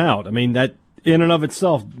come in and out. I mean, that in and of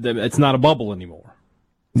itself, it's not a bubble anymore.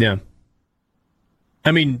 Yeah.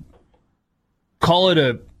 I mean, call it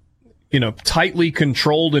a, tightly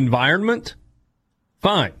controlled environment.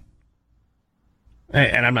 Fine.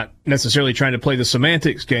 And I'm not necessarily trying to play the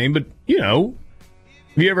semantics game, but,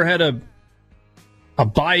 have you ever had a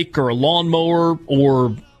bike or a lawnmower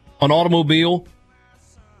or an automobile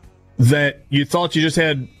that you thought you just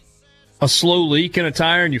had a slow leak in a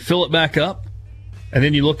tire and you fill it back up, and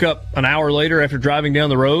then you look up an hour later after driving down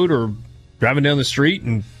the road or driving down the street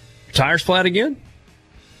and your tire's flat again?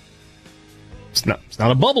 It's not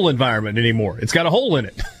a bubble environment anymore. It's got a hole in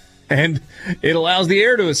it, and it allows the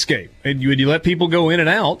air to escape. And you let people go in and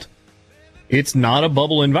out. It's not a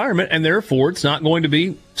bubble environment, and therefore it's not going to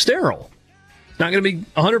be sterile. It's not going to be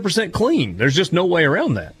 100% clean. There's just no way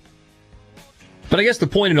around that. But I guess the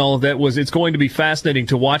point in all of that was it's going to be fascinating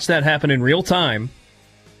to watch that happen in real time,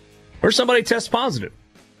 where somebody tests positive.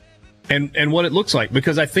 and what it looks like,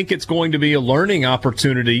 because I think it's going to be a learning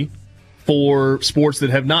opportunity for sports that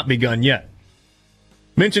have not begun yet.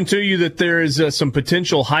 Mentioned to you that there is some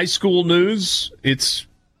potential high school news. It's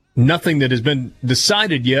nothing that has been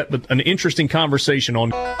decided yet, but an interesting conversation on.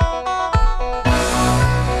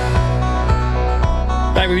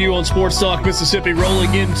 Back with you on Sports Talk Mississippi,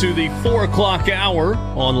 rolling into the 4 o'clock hour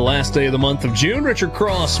on the last day of the month of June. Richard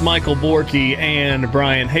Cross, Michael Borky, and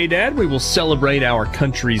Brian Haydad. We will celebrate our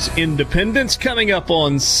country's independence coming up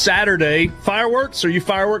on Saturday. Fireworks? Are you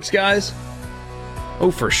fireworks guys?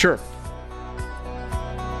 Oh, for sure.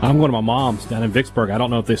 I'm going to my mom's down in Vicksburg. I don't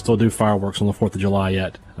know if they still do fireworks on the 4th of July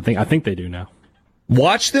yet. I think they do now.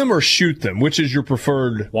 Watch them or shoot them? Which is your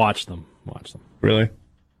preferred? Watch them. Really?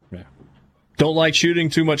 Yeah. Don't like shooting?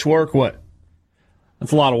 Too much work? What?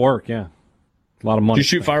 That's a lot of work, yeah. A lot of money.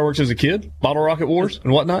 Did you shoot fireworks as a kid? Bottle rocket wars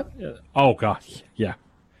and whatnot? Oh, God. Yeah.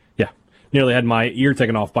 Nearly had my ear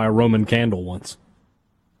taken off by a Roman candle once.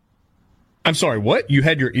 I'm sorry, what? You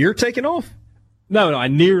had your ear taken off? No, I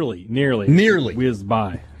nearly whizzed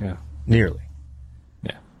by. Yeah. Nearly.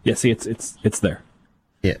 Yeah. Yeah, see, it's there.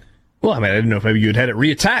 Yeah. Well, I mean, I didn't know if maybe you had it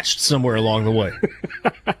reattached somewhere along the way.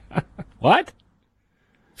 What?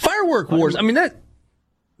 Firework wars. I mean, that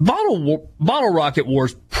bottle rocket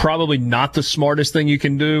wars probably not the smartest thing you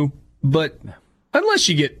can do, but unless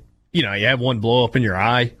you get, you have one blow up in your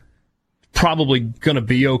eye, probably going to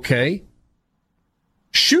be okay.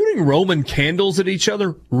 Shooting Roman candles at each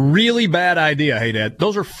other, really bad idea, hey, Dad.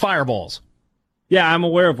 Those are fireballs. Yeah, I'm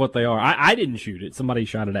aware of what they are. I didn't shoot it. Somebody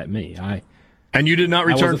shot it at me. And you did not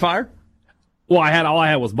return fire? Well, all I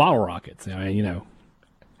had was bottle rockets. I mean,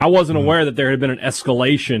 I wasn't aware that there had been an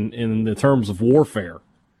escalation in the terms of warfare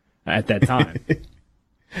at that time.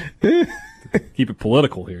 Keep it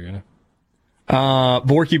political here,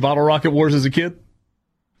 Borky, bottle rocket wars as a kid?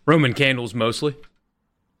 Roman candles mostly.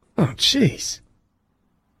 Oh, jeez.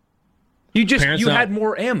 You had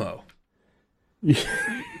more ammo. Yeah,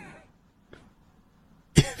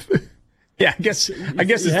 I guess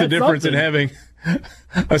it's the difference in having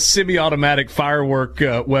a semi-automatic firework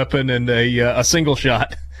weapon and a single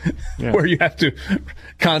shot, where you have to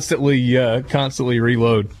constantly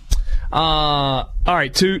reload. All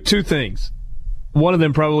right, two things. One of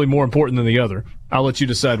them probably more important than the other. I'll let you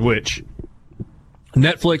decide which.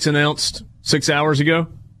 Netflix announced 6 hours ago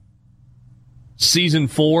season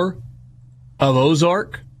 4 of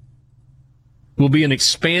Ozark will be an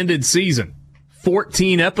expanded season,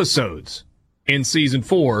 14 episodes in season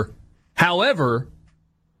 4. However,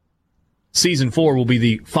 season 4 will be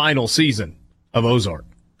the final season of Ozark.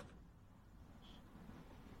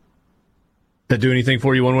 That do anything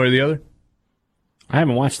for you one way or the other? I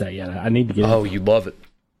haven't watched that yet. I need to get. Oh, you love it.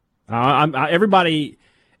 Everybody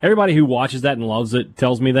who watches that and loves it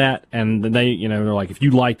tells me that, and then they're like, if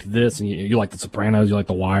you liked this and you like The Sopranos, you like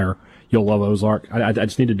The Wire, you'll love Ozark. I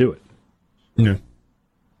just need to do it. Yeah.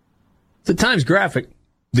 It's a Times graphic.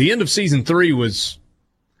 The end of season 3 was.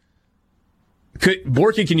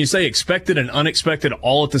 Borky, can you say expected and unexpected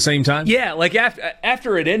all at the same time? Yeah, like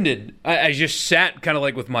after it ended, I just sat kind of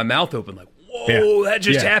like with my mouth open, like, whoa, that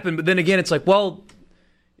just happened. But then again, it's like, well,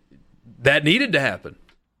 that needed to happen.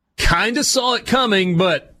 Kind of saw it coming,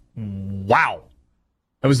 but wow.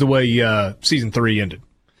 That was the way season 3 ended.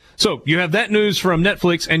 So you have that news from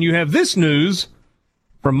Netflix, and you have this news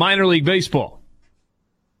from Minor League Baseball.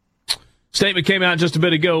 Statement came out just a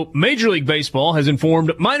bit ago. Major League Baseball has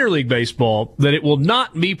informed Minor League Baseball that it will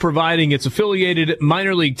not be providing its affiliated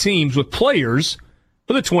minor league teams with players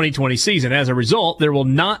for the 2020 season. As a result, there will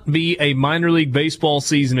not be a Minor League Baseball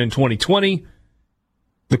season in 2020.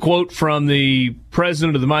 The quote from the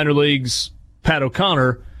president of the minor leagues, Pat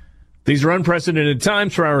O'Connor, "These are unprecedented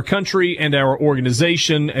times for our country and our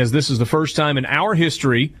organization, as this is the first time in our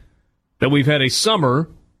history that we've had a summer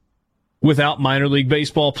without minor league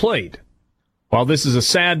baseball played. While this is a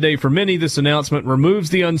sad day for many, this announcement removes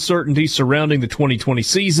the uncertainty surrounding the 2020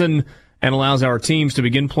 season and allows our teams to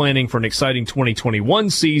begin planning for an exciting 2021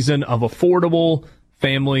 season of affordable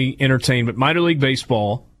family entertainment." Minor League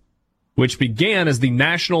Baseball, which began as the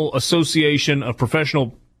National Association of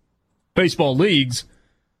Professional Baseball Leagues,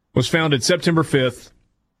 was founded September 5th,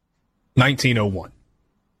 1901.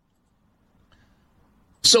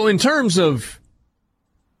 So in terms of,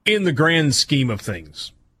 in the grand scheme of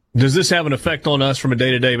things, does this have an effect on us from a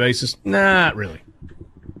day-to-day basis? Not really.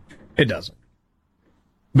 It doesn't.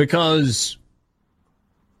 Because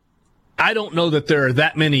I don't know that there are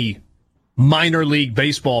that many minor league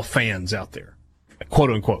baseball fans out there, quote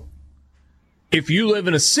unquote. If you live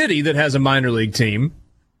in a city that has a minor league team,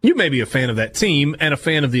 you may be a fan of that team and a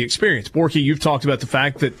fan of the experience. Borky, you've talked about the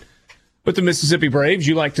fact that with the Mississippi Braves.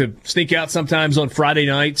 You like to sneak out sometimes on Friday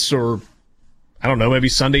nights or, I don't know, maybe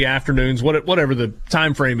Sunday afternoons, whatever the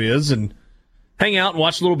time frame is, and hang out and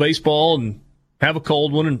watch a little baseball and have a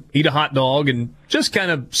cold one and eat a hot dog and just kind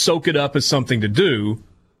of soak it up as something to do.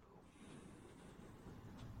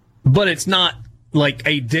 But it's not like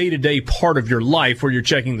a day-to-day part of your life where you're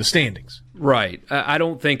checking the standings. Right. I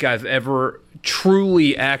don't think I've ever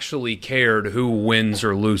truly actually cared who wins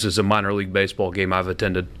or loses a minor league baseball game I've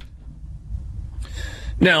attended.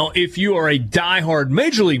 Now, if you are a diehard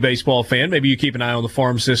Major League Baseball fan, maybe you keep an eye on the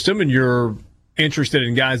farm system and you're interested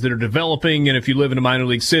in guys that are developing, and if you live in a minor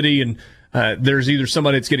league city and there's either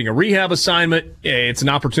somebody that's getting a rehab assignment, it's an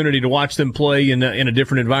opportunity to watch them play in a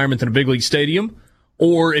different environment than a big league stadium.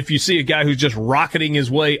 Or if you see a guy who's just rocketing his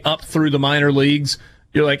way up through the minor leagues,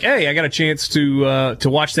 you're like, hey, I got a chance to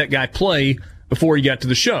watch that guy play before he got to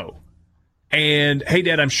the show. And, hey,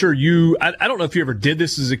 Dad, I'm sure I don't know if you ever did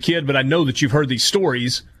this as a kid, but I know that you've heard these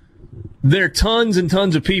stories. There are tons and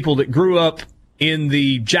tons of people that grew up in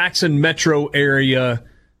the Jackson metro area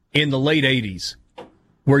in the late 80s,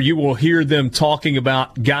 where you will hear them talking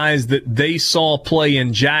about guys that they saw play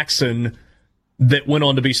in Jackson that went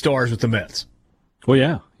on to be stars with the Mets. Well,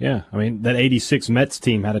 yeah. I mean, that 86 Mets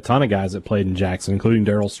team had a ton of guys that played in Jackson, including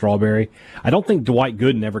Darryl Strawberry. I don't think Dwight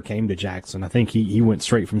Gooden ever came to Jackson. I think he went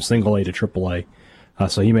straight from single A to triple A.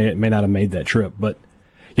 So he may not have made that trip. But,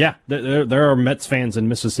 yeah, there are Mets fans in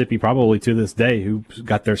Mississippi probably to this day who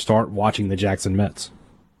got their start watching the Jackson Mets.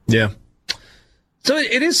 Yeah. So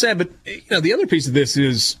it is sad, but the other piece of this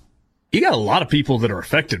is you got a lot of people that are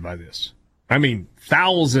affected by this. I mean,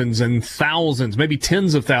 thousands and thousands, maybe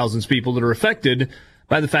tens of thousands of people that are affected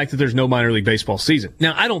by the fact that there's no minor league baseball season.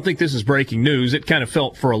 Now, I don't think this is breaking news. It kind of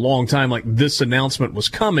felt for a long time like this announcement was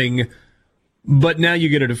coming, but now you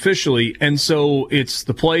get it officially. And so it's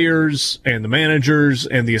the players and the managers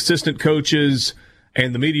and the assistant coaches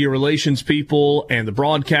and the media relations people and the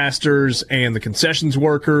broadcasters and the concessions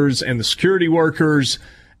workers and the security workers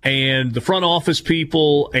and the front office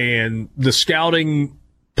people and the scouting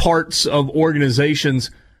parts of organizations.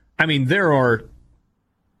 I mean, there are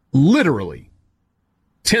literally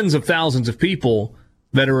tens of thousands of people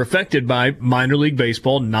that are affected by minor league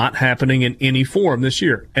baseball not happening in any form this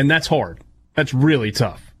year. And that's hard. That's really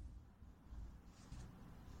tough.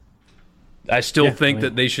 I still think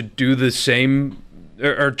that they should do the same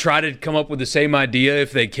or try to come up with the same idea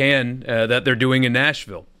if they can that they're doing in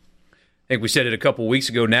Nashville. I think we said it a couple weeks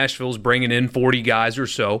ago. Nashville's bringing in 40 guys or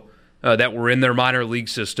so that were in their minor league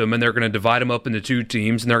system, and they're going to divide them up into two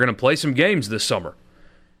teams, and they're going to play some games this summer.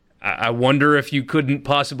 I wonder if you couldn't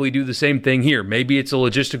possibly do the same thing here. Maybe it's a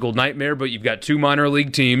logistical nightmare, but you've got two minor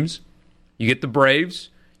league teams. You get the Braves,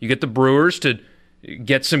 you get the Brewers to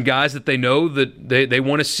get some guys that they know that they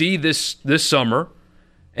want to see this summer,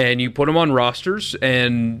 and you put them on rosters,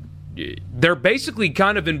 and they're basically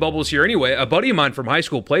kind of in bubbles here anyway. A buddy of mine from high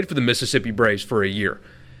school played for the Mississippi Braves for a year.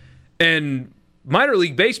 And minor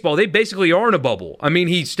league baseball, they basically are in a bubble. I mean,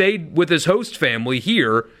 he stayed with his host family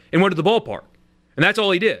here and went to the ballpark. And that's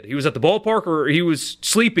all he did. He was at the ballpark or he was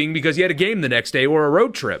sleeping because he had a game the next day or a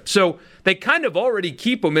road trip. So they kind of already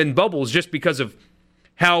keep them in bubbles just because of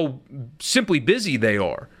how simply busy they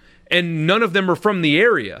are. And none of them are from the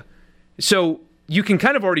area. So you can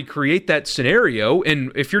kind of already create that scenario.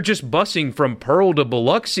 And if you're just busing from Pearl to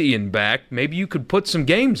Biloxi and back, maybe you could put some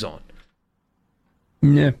games on.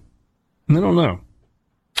 Yeah. I don't know.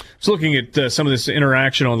 I was looking at some of this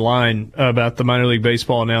interaction online about the minor league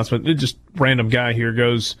baseball announcement. Just random guy here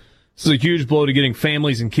goes, this is a huge blow to getting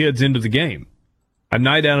families and kids into the game. A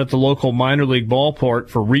night out at the local minor league ballpark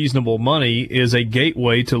for reasonable money is a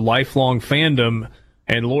gateway to lifelong fandom,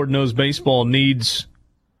 and Lord knows baseball needs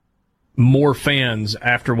more fans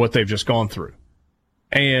after what they've just gone through.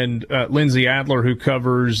 And Lindsay Adler, who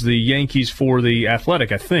covers the Yankees for The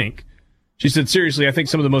Athletic, I think, she said, seriously, I think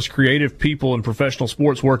some of the most creative people in professional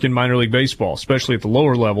sports work in minor league baseball, especially at the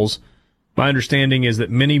lower levels. My understanding is that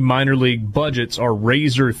many minor league budgets are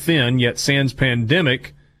razor thin, yet sans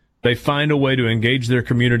pandemic, they find a way to engage their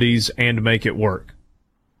communities and make it work.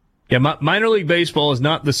 Yeah, minor league baseball is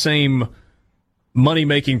not the same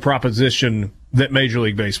money-making proposition that Major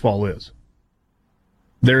League Baseball is.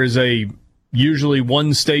 There is a usually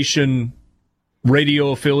one-station radio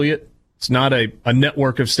affiliate. It's not a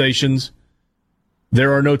network of stations.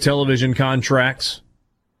 There are no television contracts.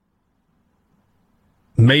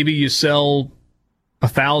 Maybe you sell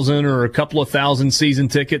 1,000 or a couple of thousand season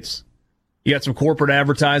tickets. You got some corporate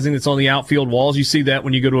advertising that's on the outfield walls. You see that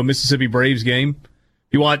when you go to a Mississippi Braves game.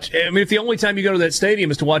 You watch. I mean, if the only time you go to that stadium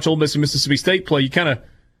is to watch Ole Miss and Mississippi State play, you kind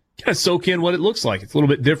of soak in what it looks like. It's a little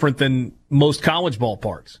bit different than most college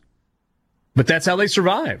ballparks. But that's how they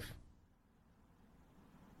survive.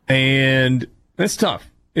 And that's tough.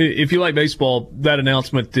 If you like baseball, that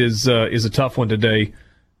announcement is a tough one today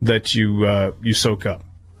that you soak up.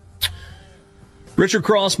 Richard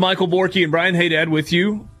Cross, Michael Borky, and Brian Haydad with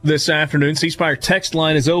you this afternoon. C Spire text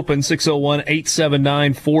line is open,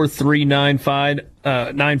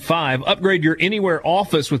 601-879-4395. Upgrade your anywhere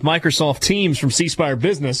office with Microsoft Teams from C Spire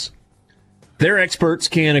Business. Their experts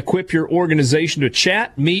can equip your organization to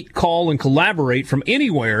chat, meet, call, and collaborate from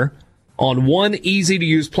anywhere on one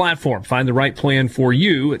easy-to-use platform. Find the right plan for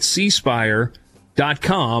you at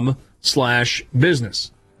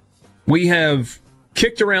cspire.com/business. We have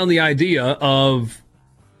kicked around the idea of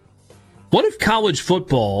what if college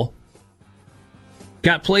football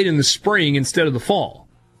got played in the spring instead of the fall?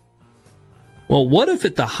 Well, what if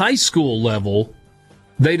at the high school level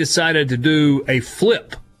they decided to do a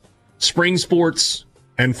flip, spring sports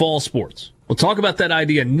and fall sports? We'll talk about that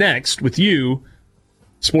idea next with you,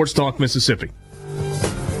 Sports Talk Mississippi.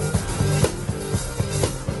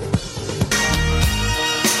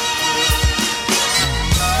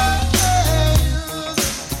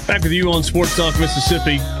 Back with you on Sports Talk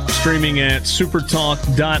Mississippi, streaming at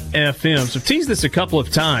supertalk.fm. So I've teased this a couple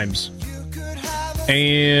of times,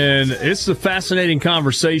 and it's a fascinating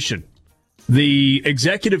conversation. The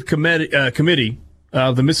executive committee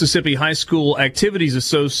of the Mississippi High School Activities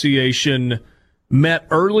Association met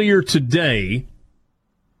earlier today,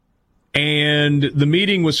 and the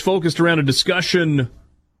meeting was focused around a discussion,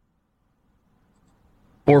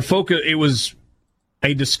 it was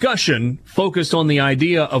a discussion focused on the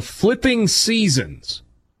idea of flipping seasons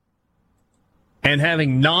and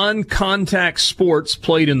having non-contact sports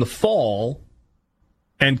played in the fall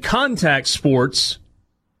and contact sports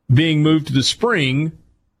being moved to the spring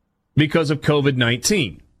because of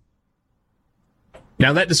COVID-19.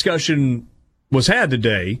 Now, that discussion was had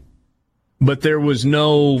today, but there was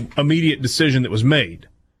no immediate decision that was made.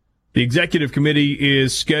 The executive committee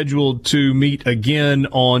is scheduled to meet again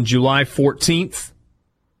on July 14th.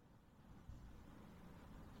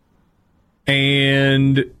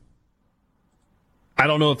 And I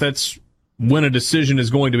don't know if that's when a decision is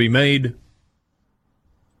going to be made,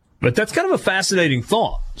 but that's kind of a fascinating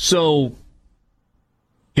thought. So,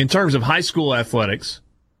 in terms of high school athletics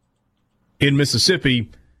in Mississippi,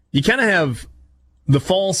 you kind of have the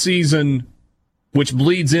fall season, which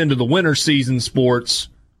bleeds into the winter season sports,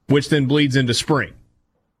 which then bleeds into spring.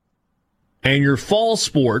 And your fall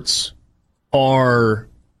sports are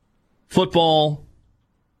football,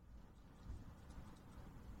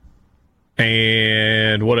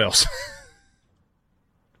 and what else?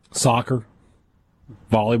 Soccer,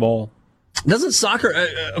 volleyball. Doesn't soccer...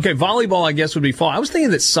 okay, volleyball, I guess, would be fall. I was thinking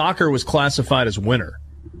that soccer was classified as winter.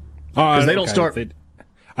 Because they don't start... I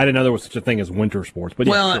didn't know there was such a thing as winter sports. But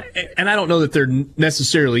well, yeah, sure. And I don't know that there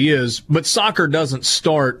necessarily is, but soccer doesn't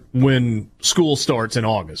start when school starts in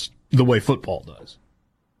August, the way football does.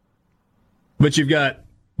 But you've got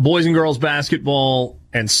boys and girls basketball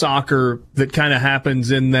and soccer that kind of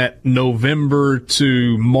happens in that November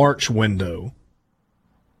to March window.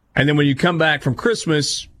 And then when you come back from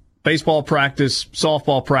Christmas, baseball practice,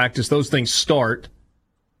 softball practice, those things start.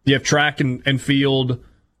 You have track and field.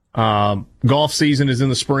 Golf season is in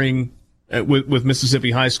the spring with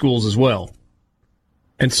Mississippi high schools as well.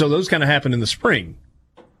 And so those kind of happen in the spring.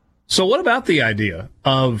 So what about the idea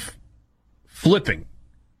of flipping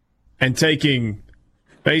and taking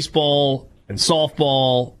baseball and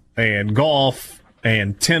softball and golf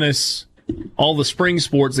and tennis, all the spring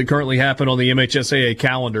sports that currently happen on the MHSAA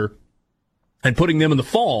calendar, and putting them in the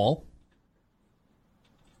fall,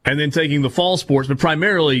 and then taking the fall sports, but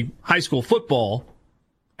primarily high school football,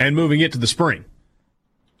 and moving it to the spring?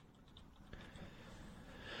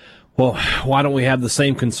 Well, why don't we have the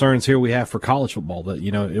same concerns here we have for college football? That,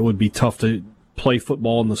 you know, it would be tough to play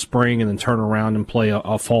football in the spring and then turn around and play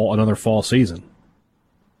another fall season.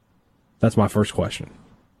 That's my first question.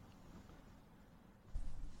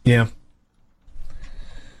 Yeah.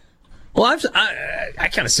 Well, I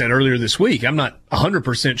kind of said earlier this week, I'm not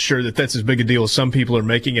 100% sure that that's as big a deal as some people are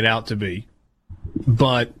making it out to be.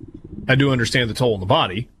 But I do understand the toll on the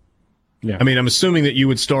body. Yeah. I mean, I'm assuming that you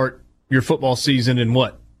would start your football season in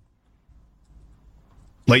what?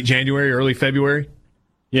 Late January, early February?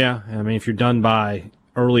 Yeah. I mean, if you're done by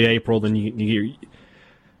early April, then you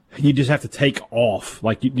just have to take off.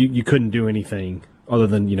 Like, you couldn't do anything other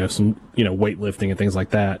than, some, weightlifting and things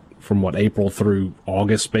like that from April through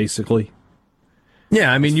August, basically.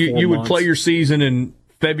 Yeah. I mean, you would play your season in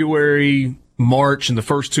February, March, and the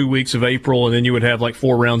first 2 weeks of April, and then you would have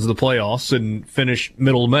 4 rounds of the playoffs and finish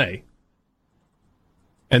middle of May.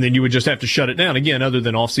 And then you would just have to shut it down again, other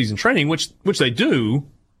than off-season training, which they do,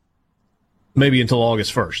 maybe until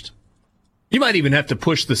August 1st. You might even have to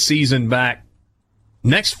push the season back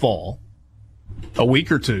next fall, a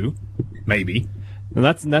week or two, maybe. And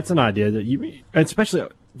that's an idea that especially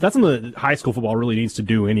that's something that high school football really needs to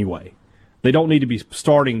do anyway. They don't need to be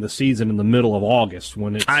starting the season in the middle of August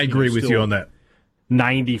when it's. I agree with you on that.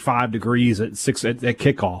 95 degrees at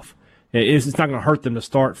kickoff. It's not going to hurt them to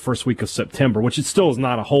start first week of September, which it still is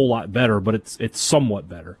not a whole lot better, but it's somewhat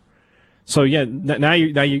better. So yeah,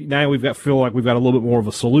 now we've feel like we've got a little bit more of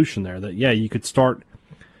a solution there. That you could start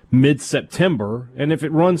mid-September, and if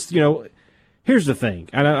it runs, here's the thing.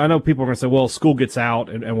 I know people are going to say, well, school gets out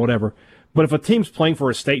and whatever, but if a team's playing for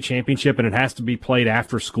a state championship and it has to be played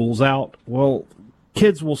after school's out, well,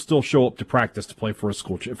 kids will still show up to practice to play for a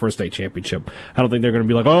state championship. I don't think they're going to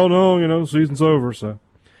be like, oh no, season's over. So.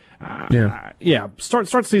 Start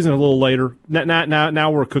the season a little later.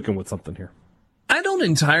 Now we're cooking with something here. I don't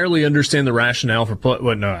entirely understand the rationale for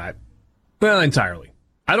entirely.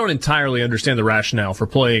 I don't entirely understand the rationale for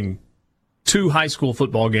playing 2 high school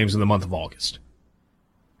football games in the month of August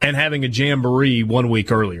and having a jamboree 1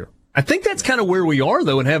 week earlier. I think that's kind of where we are,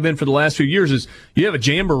 though, and have been for the last few years, is you have a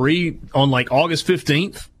jamboree on like August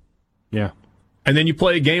 15th. Yeah. And then you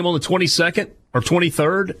play a game on the 22nd or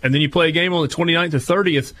 23rd, and then you play a game on the 29th or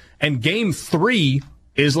 30th, and game 3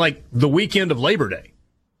 is like the weekend of Labor Day.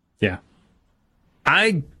 Yeah.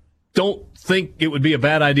 I don't think it would be a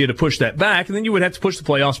bad idea to push that back, and then you would have to push the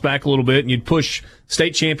playoffs back a little bit, and you'd push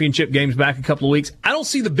state championship games back a couple of weeks. I don't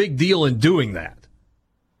see the big deal in doing that.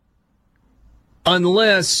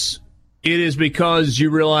 Unless it is because you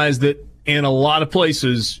realize that in a lot of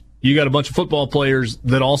places, you got a bunch of football players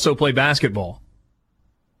that also play basketball.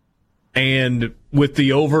 And with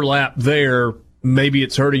the overlap there, maybe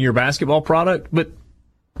it's hurting your basketball product, but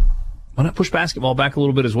why not push basketball back a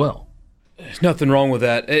little bit as well? There's nothing wrong with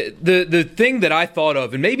that. The thing that I thought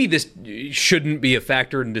of, and maybe this shouldn't be a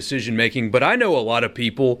factor in decision making, but I know a lot of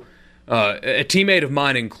people, a teammate of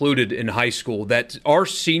mine included in high school, that our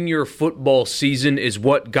senior football season is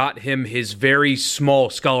what got him his very small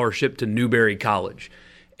scholarship to Newberry College.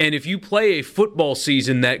 And if you play a football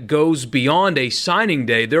season that goes beyond a signing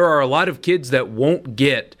day, there are a lot of kids that won't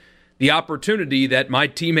get the opportunity that my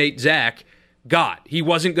teammate Zach got. He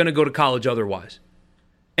wasn't going to go to college otherwise.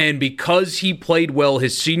 And because he played well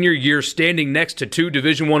his senior year standing next to 2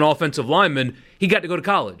 Division I offensive linemen, he got to go to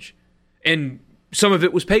college. And some of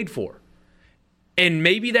it was paid for. And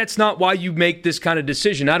maybe that's not why you make this kind of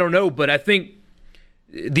decision. I don't know, but I think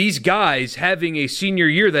these guys having a senior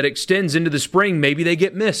year that extends into the spring, maybe they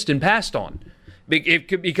get missed and passed on.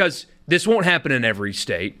 Because this won't happen in every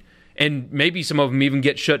state, and maybe some of them even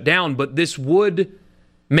get shut down, but this would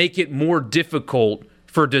make it more difficult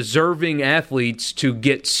for deserving athletes to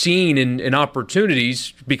get seen in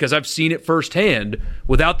opportunities, because I've seen it firsthand.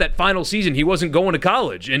 Without that final season, he wasn't going to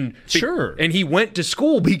college. And sure. And he went to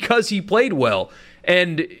school because he played well.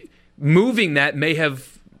 And moving that may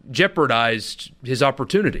have jeopardized his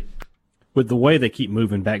opportunity. With the way they keep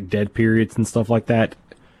moving back dead periods and stuff like that,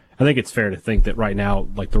 I think it's fair to think that right now,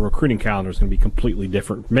 like, the recruiting calendar is going to be completely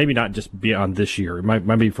different. Maybe not just beyond this year. It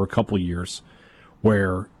might be for a couple of years,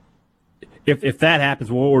 where if that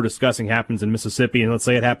happens, what we're discussing happens in Mississippi, and let's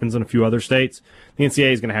say it happens in a few other states, the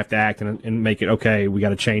NCAA is going to have to act and make it, okay, we got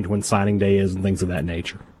to change when signing day is and things of that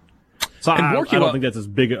nature. So I don't think that's as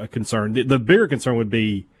big a concern. The bigger concern would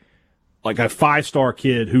be like a 5-star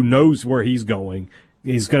kid who knows where he's going.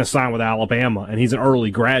 He's going to sign with Alabama, and he's an early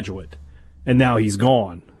graduate, and now he's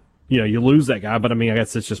gone. You lose that guy, but I mean, I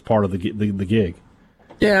guess it's just part of the gig.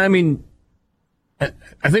 Yeah, I mean,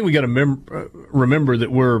 I think we got to remember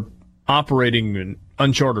that we're operating in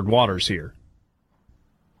uncharted waters here.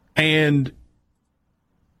 And,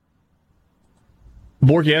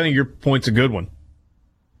 Borky, I think your point's a good one.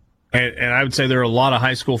 And I would say there are a lot of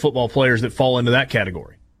high school football players that fall into that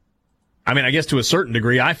category. I mean, I guess to a certain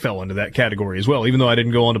degree, I fell into that category as well. Even though I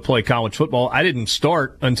didn't go on to play college football, I didn't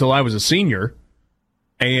start until I was a senior.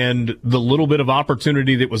 And the little bit of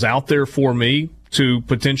opportunity that was out there for me to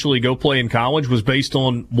potentially go play in college was based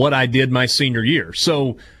on what I did my senior year.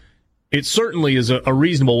 So it certainly is a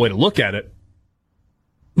reasonable way to look at it.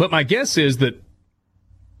 But my guess is that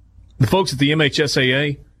the folks at the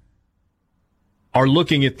MHSAA are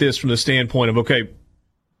looking at this from the standpoint of, okay,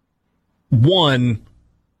 one,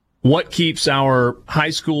 what keeps our high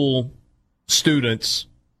school students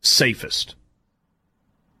safest?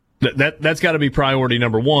 That's got to be priority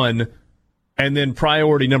number one. And then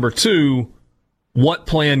priority number two, what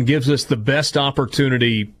plan gives us the best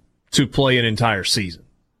opportunity to play an entire season?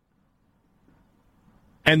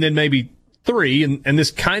 And then maybe three, and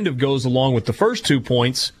this kind of goes along with the first 2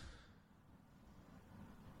 points.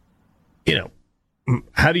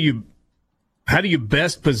 How do you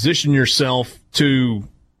best position yourself to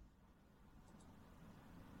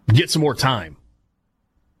get some more time?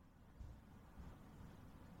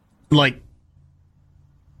 Like,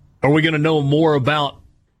 are we going to know more about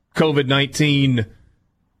COVID-19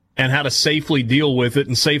 and how to safely deal with it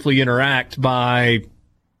and safely interact by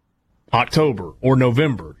October or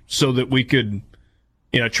November so that we could,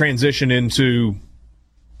 transition into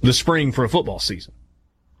the spring for a football season?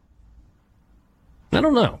 I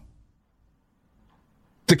don't know.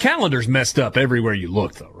 The calendar's messed up everywhere you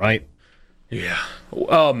look, though, right? Yeah.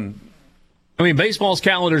 Baseball's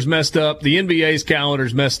calendar's messed up. The NBA's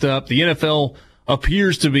calendar's messed up. The NFL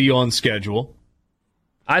appears to be on schedule.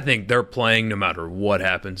 I think they're playing no matter what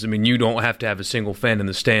happens. You don't have to have a single fan in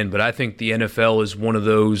the stand, but I think the NFL is one of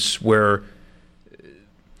those where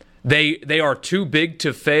they are too big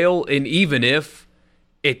to fail, and even if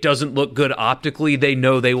it doesn't look good optically, they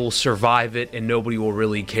know they will survive it and nobody will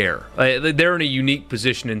really care. They're in a unique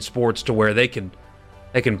position in sports to where they can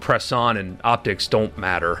press on and optics don't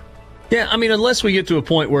matter. Yeah, unless we get to a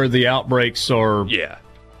point where the outbreaks are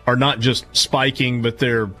not just spiking, but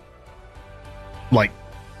they're like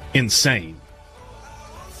insane.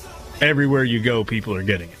 Everywhere you go, people are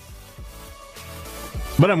getting it.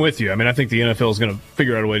 But I'm with you. I think the NFL is going to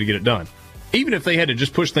figure out a way to get it done. Even if they had to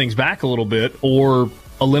just push things back a little bit or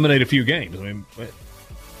eliminate a few games.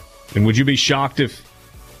 And would you be shocked if...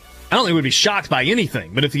 I don't think we'd be shocked by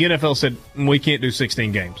anything, but if the NFL said, we can't do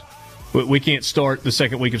 16 games. We can't start the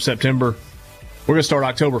second week of September. We're going to start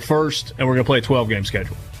October 1st, and we're going to play a 12-game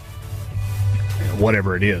schedule.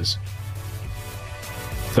 Whatever it is.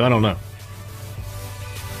 So I don't know.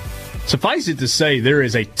 Suffice it to say, there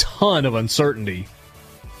is a ton of uncertainty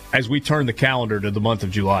as we turn the calendar to the month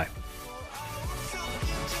of July.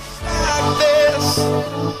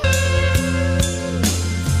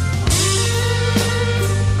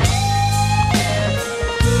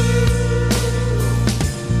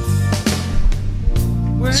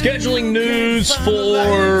 Scheduling news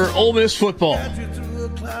for Ole Miss football.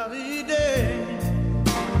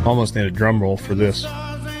 Almost need a drum roll for this.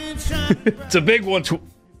 It's a big one.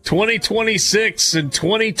 2026 and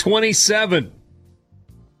 2027.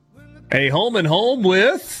 A home and home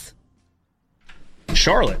with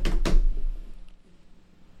Charlotte.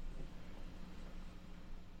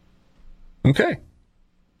 Okay.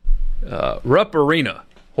 Rupp Arena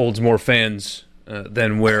holds more fans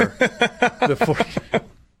than where the...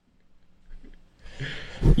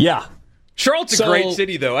 Yeah. Charlotte's a great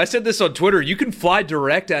city, though. I said this on Twitter. You can fly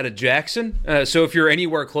direct out of Jackson. So if you're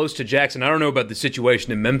anywhere close to Jackson, I don't know about the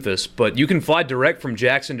situation in Memphis, but you can fly direct from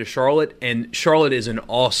Jackson to Charlotte, and Charlotte is an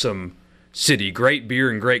awesome city. Great beer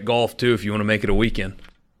and great golf, too, if you want to make it a weekend.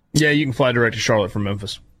 Yeah, you can fly direct to Charlotte from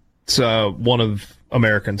Memphis. It's one of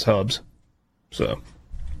American's hubs. So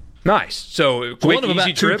nice. So quick,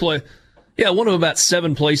 easy trip. One of about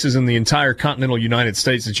 7 places in the entire continental United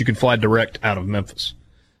States that you can fly direct out of Memphis.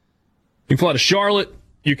 You can fly to Charlotte.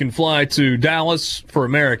 You can fly to Dallas for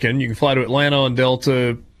American. You can fly to Atlanta and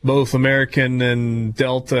Delta. Both American and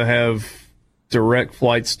Delta have direct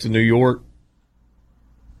flights to New York.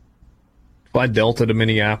 Fly Delta to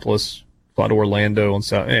Minneapolis. Fly to Orlando on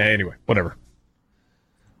South. Anyway, whatever.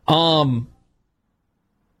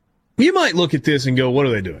 You might look at this and go, what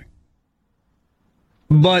are they doing?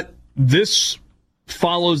 But this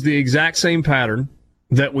follows the exact same pattern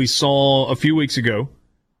that we saw a few weeks ago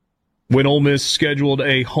when Ole Miss scheduled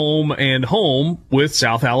a home and home with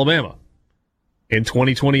South Alabama in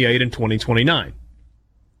 2028 and 2029.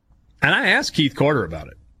 And I asked Keith Carter about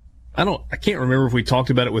it. I can't remember if we talked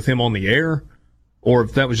about it with him on the air or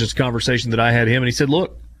if that was just a conversation that I had him. And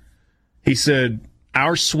he said,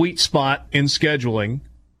 our sweet spot in scheduling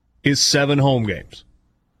is 7 home games.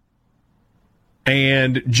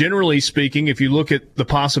 And generally speaking, if you look at the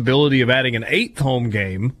possibility of adding an 8th home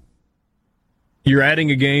game, you're adding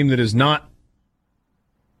a game that is not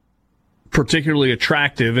particularly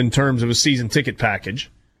attractive in terms of a season ticket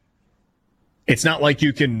package. It's not like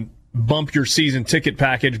you can bump your season ticket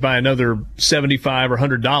package by another $75 or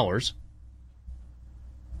 $100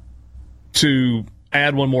 to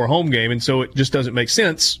add one more home game, and so it just doesn't make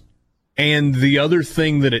sense. And the other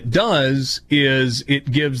thing that it does is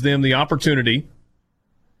it gives them the opportunity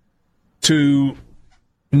to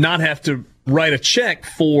not have to write a check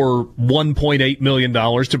for $1.8 million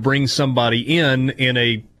to bring somebody in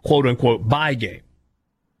a quote-unquote buy game.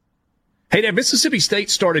 Hey, now, Mississippi State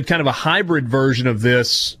started kind of a hybrid version of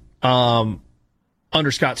this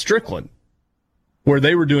under Scott Strickland, where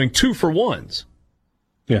they were doing 2-for-1s.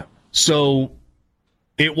 Yeah. So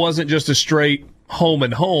it wasn't just a straight home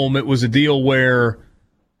and home. It was a deal where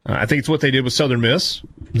I think it's what they did with Southern Miss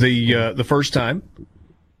the first time,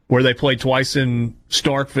 where they played twice in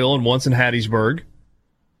Starkville and once in Hattiesburg.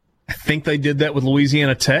 I think they did that with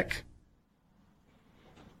Louisiana Tech.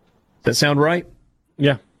 Does that sound right?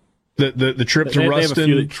 Yeah. The trip to Ruston. They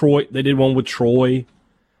have a few, Troy. They did one with Troy.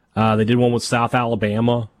 They did one with South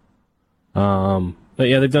Alabama. But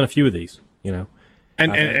yeah, they've done a few of these.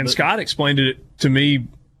 And Scott explained it to me,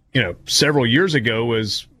 several years ago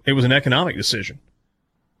as it was an economic decision,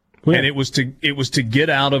 and it was to get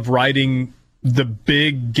out of writing the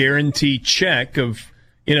big guarantee check of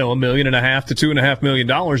 $1.5 million to $2.5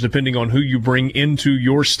 million, depending on who you bring into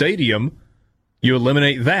your stadium. You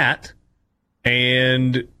eliminate that,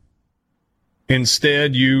 and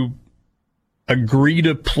instead you agree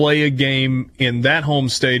to play a game in that home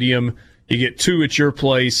stadium. You get 2 at your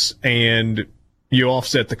place, and you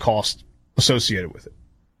offset the cost associated with it.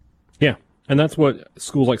 Yeah, and that's what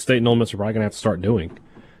schools like State and Ole Miss are probably going to have to start doing.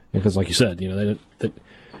 Because like you said, they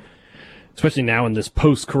especially now in this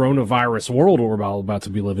post-coronavirus world we're about to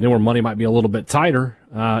be living in, where money might be a little bit tighter,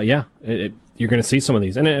 you're going to see some of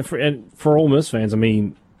these. And for Ole Miss fans, I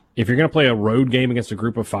mean, if you're going to play a road game against a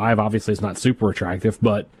group of 5, obviously it's not super attractive,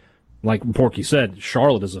 but like Porky said,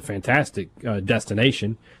 Charlotte is a fantastic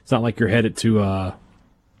destination. It's not like you're headed to,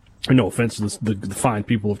 no offense to the fine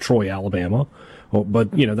people of Troy, Alabama,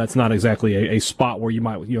 but that's not exactly a spot where you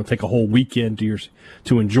might take a whole weekend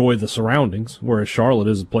to enjoy the surroundings. Whereas Charlotte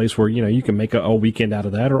is a place where you can make a weekend out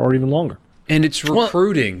of that, or even longer. And it's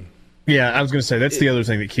recruiting. Yeah, I was going to say that's the other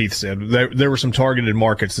thing that Keith said. There were some targeted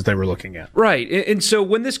markets that they were looking at. Right. And so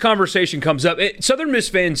when this conversation comes up, Southern Miss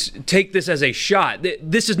fans take this as a shot.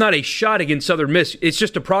 This is not a shot against Southern Miss. It's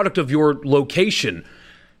just a product of your location.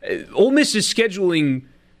 Ole Miss is scheduling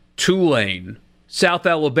Tulane, South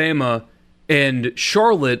Alabama, and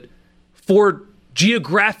Charlotte for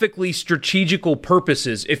geographically strategical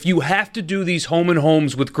purposes. If you have to do these home and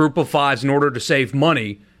homes with group of 5s in order to save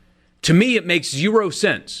money, to me it makes 0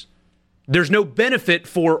 sense. There's no benefit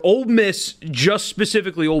for Ole Miss, just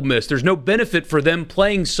specifically Ole Miss. There's no benefit for them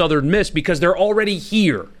playing Southern Miss because they're already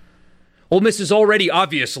here. Ole Miss is already,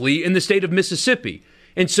 obviously, in the state of Mississippi.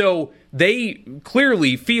 And so they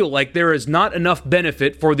clearly feel like there is not enough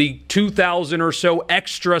benefit for the 2,000 or so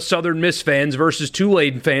extra Southern Miss fans versus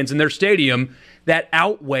Tulane fans in their stadium that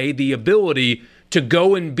outweigh the ability to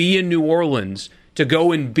go and be in New Orleans, to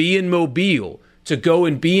go and be in Mobile, to go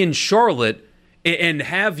and be in Charlotte, and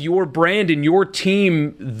have your brand and your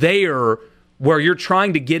team there where you're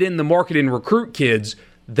trying to get in the market and recruit kids.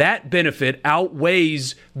 That benefit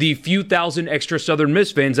outweighs the few thousand extra Southern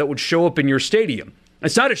Miss fans that would show up in your stadium.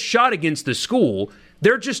 It's not a shot against the school.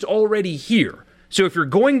 They're just already here. So if you're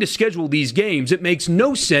going to schedule these games, it makes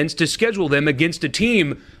no sense to schedule them against a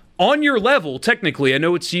team on your level, technically. I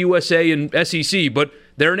know it's USA and SEC, but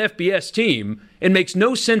they're an FBS team. It makes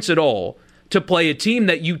no sense at all to play a team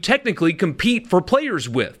that you technically compete for players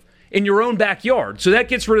with in your own backyard. So that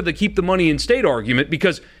gets rid of the keep the money in state argument,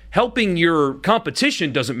 because helping your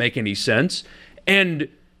competition doesn't make any sense. And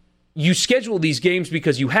you schedule these games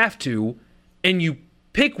because you have to, and you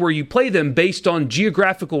pick where you play them based on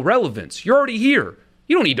geographical relevance. You're already here.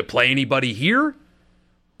 You don't need to play anybody here.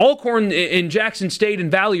 Alcorn and Jackson State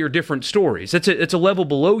and Valley are different stories. It's a level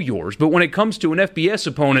below yours. But when it comes to an FBS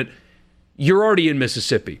opponent, you're already in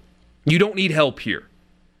Mississippi. You don't need help here.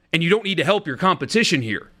 And you don't need to help your competition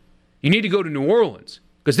here. You need to go to New Orleans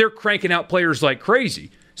because they're cranking out players like crazy.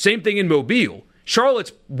 Same thing in Mobile.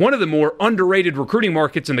 Charlotte's one of the more underrated recruiting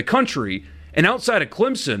markets in the country. And outside of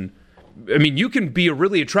Clemson, I mean, you can be a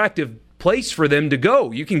really attractive place for them to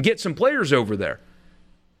go. You can get some players over there.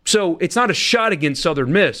 So it's not a shot against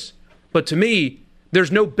Southern Miss. But to me,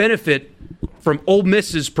 there's no benefit from Ole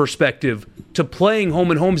Miss's perspective to playing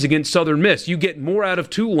home and homes against Southern Miss. You get more out of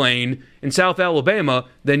Tulane in South Alabama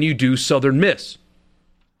than you do Southern Miss.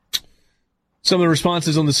 Some of the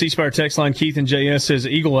responses on the C Spire text line, Keith and JS says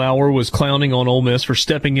Eagle Hour was clowning on Ole Miss for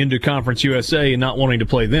stepping into Conference USA and not wanting to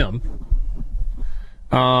play them.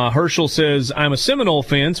 Herschel says, I'm a Seminole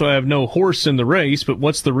fan, so I have no horse in the race, but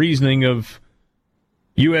what's the reasoning of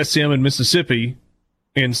USM and Mississippi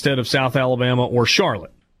instead of South Alabama or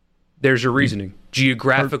Charlotte? There's your reasoning.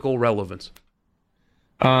 Geographical relevance.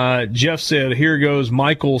 Jeff said, here goes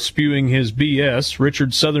Michael spewing his BS.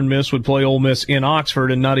 Richard, Southern Miss would play Ole Miss in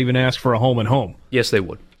Oxford and not even ask for a home and home. Yes, they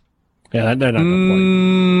would. Yeah, they're not going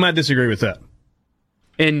to play. I disagree with that.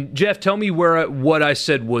 And Jeff, tell me what I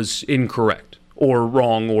said was incorrect or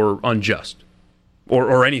wrong or unjust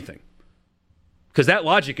or anything. Because that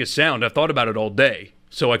logic is sound. I've thought about it all day,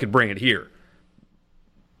 so I could bring it here.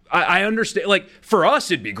 I understand. Like, for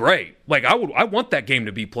us, it'd be great. Like, I want that game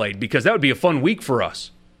to be played because that would be a fun week for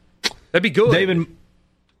us. That'd be good. David,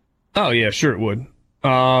 oh, yeah, sure it would.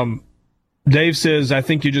 Dave says, I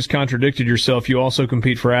think you just contradicted yourself. You also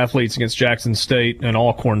compete for athletes against Jackson State and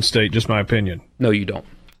Alcorn State, just my opinion. No, you don't.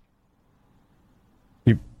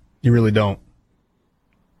 You really don't.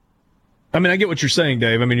 I mean, I get what you're saying,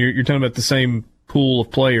 Dave. I mean, you're talking about the same pool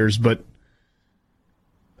of players, but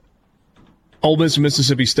Ole Miss and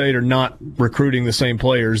Mississippi State are not recruiting the same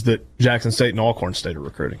players that Jackson State and Alcorn State are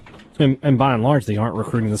recruiting. And by and large, they aren't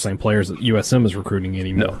recruiting the same players that USM is recruiting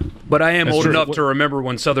anymore. No. But I am That's old true. enough to remember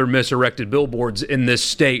when Southern Miss erected billboards in this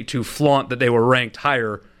state to flaunt that they were ranked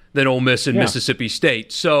higher than Ole Miss and Mississippi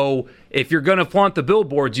State. So if you're going to flaunt the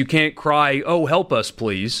billboards, you can't cry, oh, help us,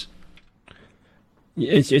 please.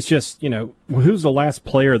 It's just, who's the last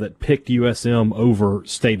player that picked USM over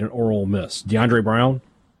State or Ole Miss? DeAndre Brown?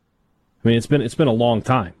 I mean, it's been a long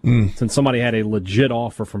time since somebody had a legit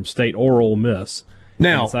offer from State or Ole Miss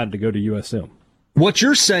and decided to go to USM. What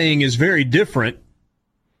you're saying is very different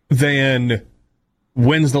than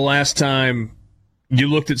when's the last time you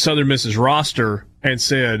looked at Southern Miss's roster and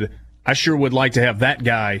said, I sure would like to have that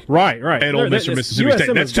guy right. at Ole Miss or Mississippi USM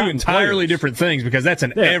State. That's two entirely players. different things because that's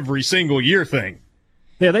an every single year thing.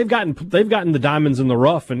 Yeah, they've gotten the diamonds in the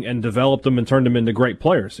rough and developed them and turned them into great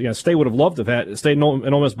players. Yeah, State would have loved to have had State and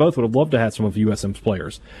Ole Miss both would have loved to have some of USM's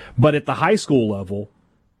players. But at the high school level,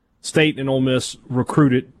 State and Ole Miss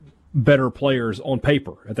recruited better players on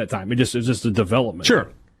paper at that time. It was just a development.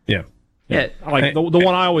 Sure. Yeah. Like the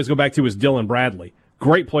one I always go back to is Dylan Bradley.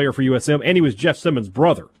 Great player for USM, and he was Jeff Simmons'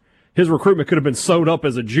 brother. His recruitment could have been sewed up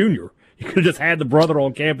as a junior. You could have just had the brother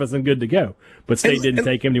on campus and good to go. But State didn't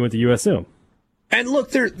take him, and he went to USM. And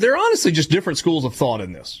look, they're honestly just different schools of thought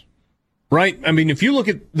in this, right? I mean, if you look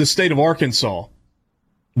at the state of Arkansas,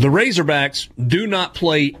 the Razorbacks do not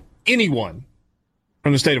play anyone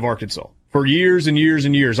from the state of Arkansas. For years and years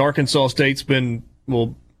and years, Arkansas State's been,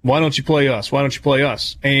 well, why don't you play us? Why don't you play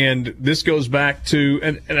us? And this goes back to,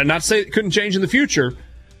 and I'm not saying it couldn't change in the future,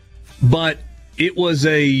 but it was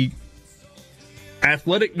a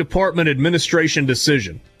athletic department administration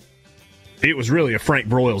decision. It was really a Frank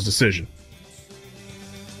Broyles decision.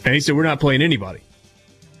 And he said, we're not playing anybody.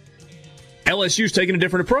 LSU's taking a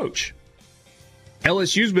different approach.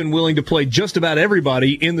 LSU's been willing to play just about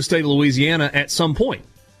everybody in the state of Louisiana at some point.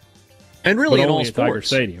 And really in all sports. Tiger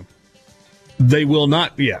Stadium. They will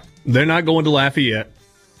not, they're not going to Lafayette.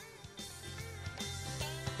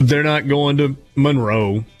 They're not going to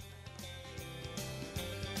Monroe.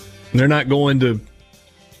 They're not going to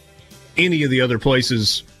any of the other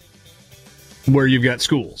places where you've got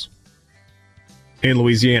schools in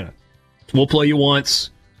Louisiana. We'll play you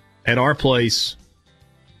once at our place,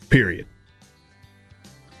 period.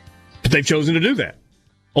 But they've chosen to do that.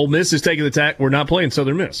 Ole Miss is taking the tack, we're not playing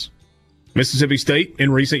Southern Miss. Mississippi State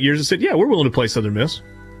in recent years has said, we're willing to play Southern Miss. All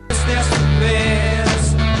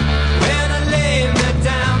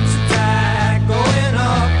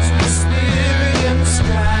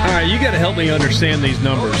right, you got to help me understand these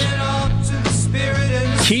numbers.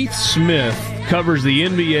 Keith Smith covers the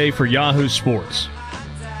NBA for Yahoo Sports.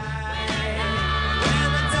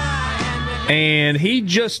 And he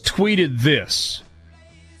just tweeted this.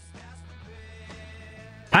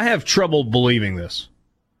 I have trouble believing this.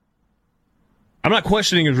 I'm not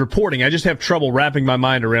questioning his reporting. I just have trouble wrapping my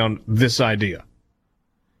mind around this idea.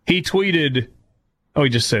 He tweeted, he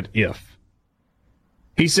just said if.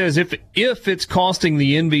 He says if it's costing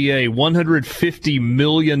the NBA $150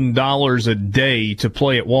 million a day to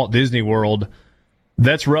play at Walt Disney World,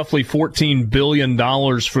 that's roughly $14 billion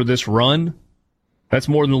for this run. That's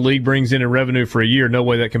more than the league brings in revenue for a year. No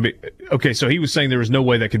way that can be. Okay, so he was saying there was no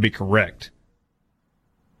way that could be correct.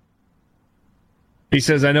 He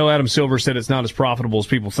says, I know Adam Silver said it's not as profitable as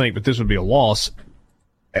people think, but this would be a loss.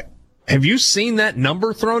 Have you seen that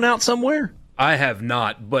number thrown out somewhere? I have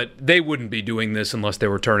not, but they wouldn't be doing this unless they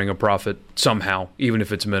were turning a profit somehow, even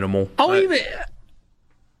if it's minimal. I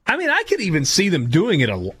could even see them doing it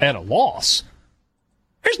at a loss.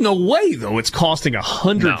 There's no way, though, it's costing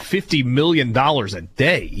 $150 million a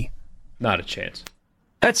day. Not a chance.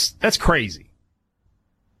 That's crazy.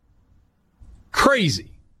 Crazy.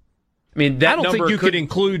 I mean, that I don't think you could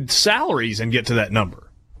include salaries and get to that number.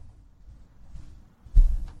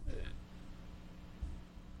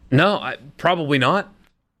 No, probably not.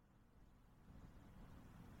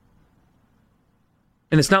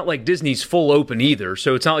 And it's not like Disney's full open either,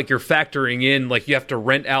 so it's not like you're factoring in, like you have to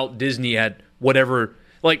rent out Disney at whatever.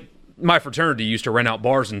 Like, my fraternity used to rent out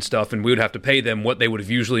bars and stuff, and we would have to pay them what they would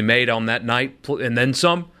have usually made on that night, and then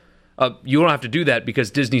some. You don't have to do that because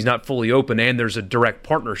Disney's not fully open and there's a direct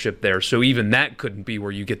partnership there. So even that couldn't be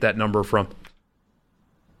where you get that number from.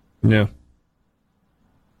 Yeah.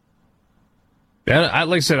 Like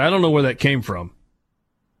I said, I don't know where that came from.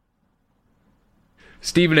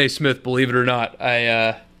 Stephen A. Smith, believe it or not,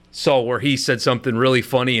 I saw where he said something really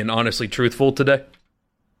funny and honestly truthful today.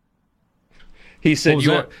 He said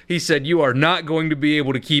you are not going to be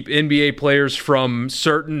able to keep NBA players from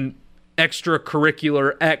certain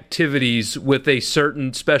extracurricular activities with a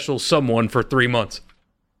certain special someone for 3 months.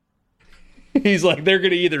 He's like, they're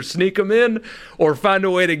going to either sneak them in or find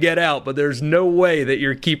a way to get out, but there's no way that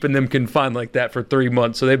you're keeping them confined like that for 3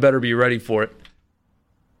 months, so they better be ready for it.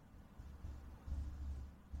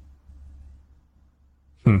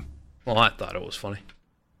 Well, I thought it was funny.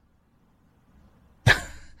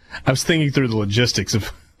 I was thinking through the logistics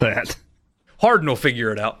of that. Harden will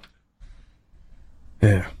figure it out.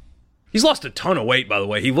 Yeah. He's lost a ton of weight, by the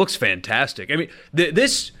way. He looks fantastic. I mean,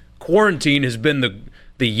 this quarantine has been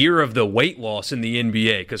the year of the weight loss in the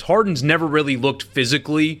NBA because Harden's never really looked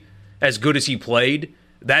physically as good as he played.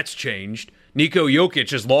 That's changed. Nikola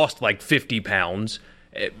Jokic has lost like 50 pounds.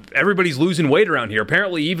 Everybody's losing weight around here.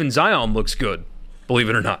 Apparently, even Zion looks good, believe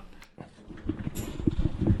it or not.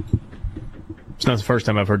 It's not the first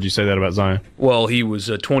time I've heard you say that about Zion. Well, he was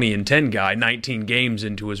a 20-10 guy, 19 games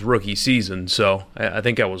into his rookie season, so I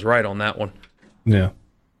think I was right on that one. Yeah.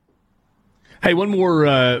 Hey, one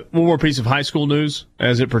more piece of high school news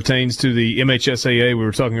as it pertains to the MHSAA. We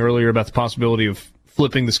were talking earlier about the possibility of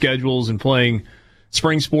flipping the schedules and playing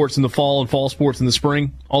spring sports in the fall and fall sports in the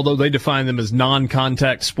spring, although they define them as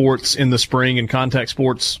non-contact sports in the spring and contact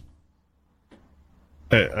sports.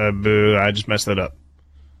 I just messed that up.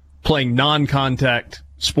 Playing non-contact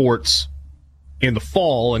sports in the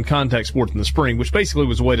fall and contact sports in the spring, which basically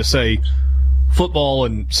was a way to say football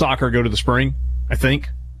and soccer go to the spring, I think.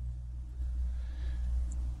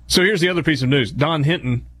 So here's the other piece of news. Don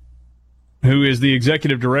Hinton, who is the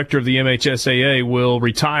executive director of the MHSAA, will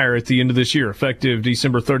retire at the end of this year, effective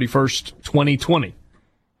December 31st, 2020.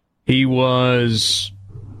 He was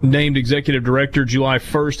named executive director July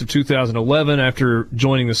 1st of 2011 after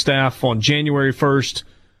joining the staff on January 1st.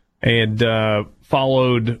 And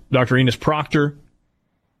followed Dr. Enos Proctor.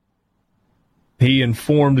 He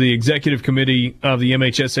informed the executive committee of the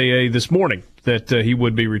MHSAA this morning that he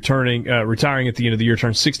would be retiring at the end of the year,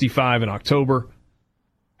 turned 65 in October.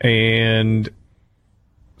 And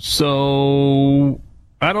so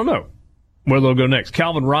I don't know where they'll go next.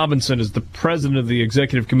 Calvin Robinson is the president of the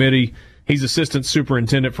executive committee. He's assistant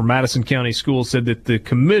superintendent for Madison County Schools, said that the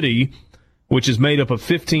committee, which is made up of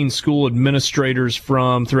 15 school administrators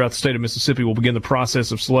from throughout the state of Mississippi, will begin the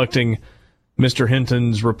process of selecting Mr.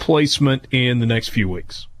 Hinton's replacement in the next few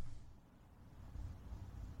weeks.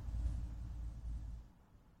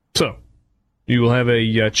 So, you will have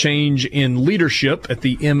a change in leadership at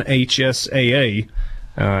the MHSAA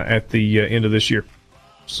at the end of this year.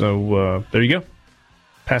 So, there you go.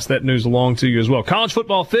 Pass that news along to you as well. College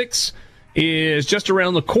Football Fix is just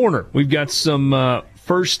around the corner. We've got some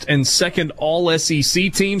first and second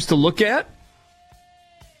all-SEC teams to look at.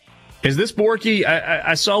 Is this, Borky,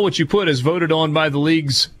 I saw what you put as voted on by the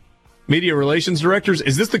league's media relations directors.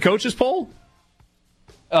 Is this the coaches poll?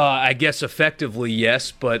 I guess effectively,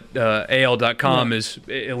 yes, but AL.com is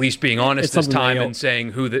at least being honest this time and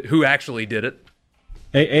saying who actually did it.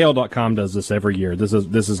 AL.com does this every year. This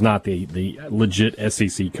is not the legit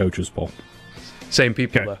SEC coaches poll. Same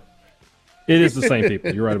people, though. It is the same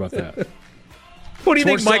people. You're right about that. What do you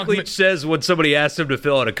think Mike Leach says when somebody asks him to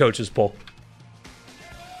fill out a coach's poll?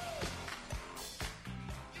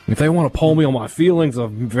 If they want to poll me on my feelings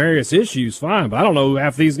of various issues, fine, but I don't know who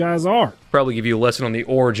half these guys are. Probably give you a lesson on the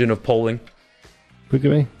origin of polling. Look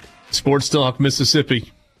at me. Sports Talk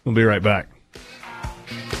Mississippi. We'll be right back.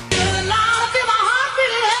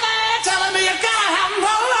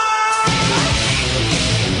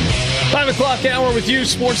 5 o'clock hour with you,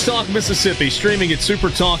 Sports Talk Mississippi, streaming at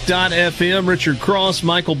supertalk.fm. Richard Cross,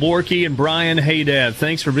 Michael Borky, and Brian Haydad.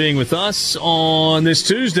 Thanks for being with us on this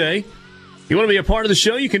Tuesday. If you want to be a part of the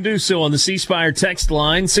show, you can do so on the C Spire text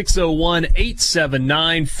line,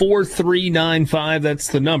 601-879-4395. That's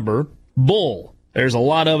the number. Bull. There's a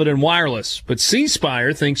lot of it in wireless, but C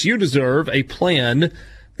Spire thinks you deserve a plan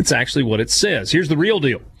that's actually what it says. Here's the real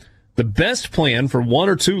deal. The best plan for one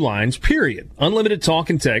or two lines, period. Unlimited talk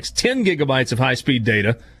and text, 10 gigabytes of high-speed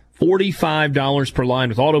data, $45 per line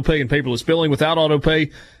with autopay and paperless billing. Without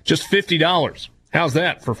autopay, just $50. How's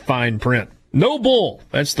that for fine print? No bull.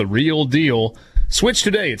 That's the real deal. Switch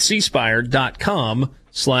today at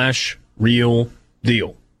cspire.com/real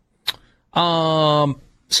deal.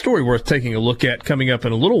 story worth taking a look at coming up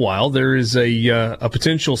in a little while. There is a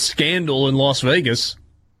potential scandal in Las Vegas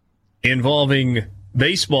involving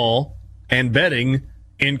baseball and betting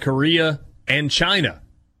in Korea and China.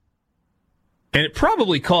 And it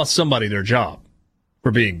probably cost somebody their job,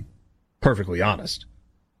 for being perfectly honest.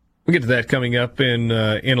 We'll get to that coming up in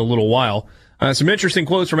a little while. Some interesting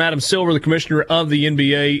quotes from Adam Silver, the commissioner of the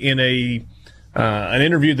NBA, in an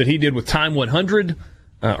interview that he did with Time 100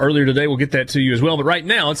 earlier today. We'll get that to you as well. But right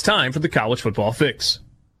now, it's time for the College Football Fix.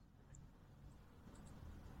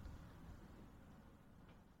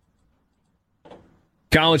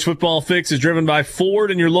 College Football Fix is driven by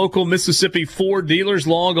Ford and your local Mississippi Ford dealers.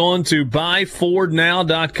 Log on to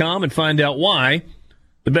buyfordnow.com and find out why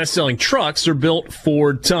the best-selling trucks are built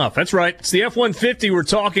Ford tough. That's right. It's the F-150 we're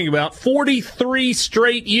talking about. 43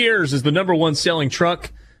 straight years is the number one selling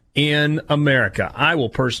truck in America. I will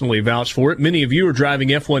personally vouch for it. Many of you are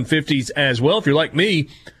driving F-150s as well. If you're like me,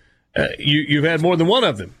 you've had more than one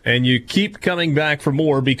of them, and you keep coming back for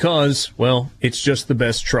more because, well, it's just the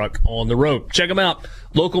best truck on the road. Check them out.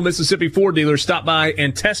 Local Mississippi Ford dealers. Stop by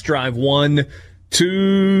and test drive one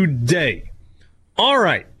today. All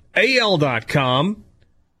right. AL.com.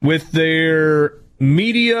 With their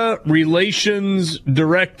media relations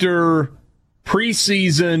director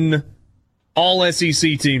preseason all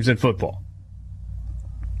SEC teams in football.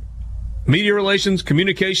 Media relations,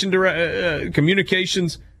 communications,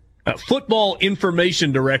 football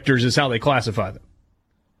information directors is how they classify them.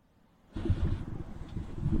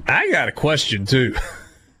 I got a question, too,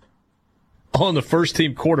 on the first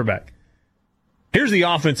team quarterback. Here's the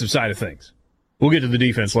offensive side of things. We'll get to the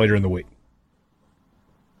defense later in the week.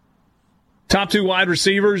 Top two wide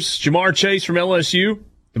receivers, Jamar Chase from LSU,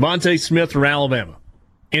 Devontae Smith from Alabama.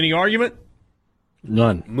 Any argument?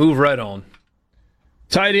 None. Move right on.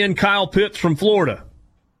 Tight end Kyle Pitts from Florida.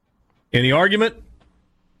 Any argument?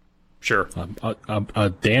 Sure.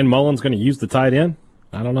 Dan Mullen's going to use the tight end?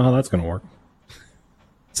 I don't know how that's going to work.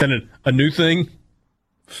 Is that a new thing?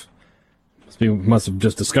 Must have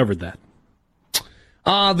just discovered that.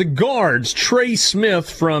 The guards, Trey Smith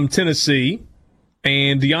from Tennessee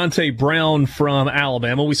and Deontay Brown from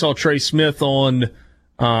Alabama. We saw Trey Smith on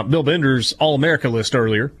Bill Bender's All-America list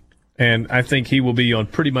earlier, and I think he will be on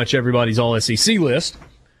pretty much everybody's All-SEC list.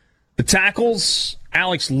 The tackles,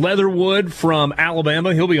 Alex Leatherwood from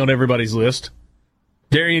Alabama. He'll be on everybody's list.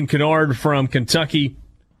 Darian Kennard from Kentucky.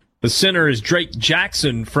 The center is Drake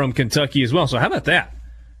Jackson from Kentucky as well. So how about that?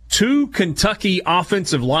 2 Kentucky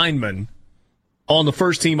offensive linemen on the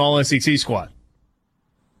first-team All-SEC squad.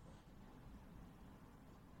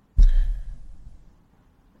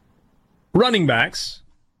 Running backs,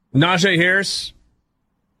 Najee Harris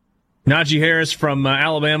from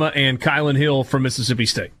Alabama, and Kylan Hill from Mississippi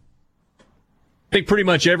State. I think pretty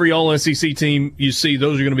much every All-SEC team you see,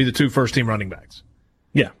 those are going to be the 2 first-team running backs.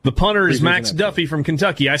 Yeah. The punter is Max Duffy from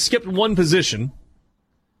Kentucky. I skipped one position.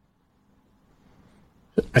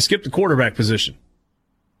 I skipped the quarterback position.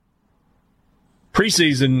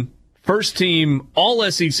 Preseason, first-team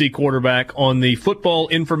All-SEC quarterback on the Football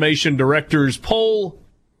Information Directors poll,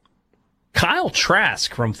 Kyle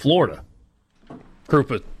Trask from Florida.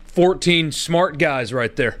 Group of 14 smart guys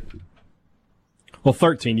right there. Well,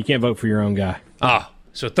 13. You can't vote for your own guy.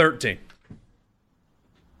 So 13.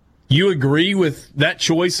 You agree with that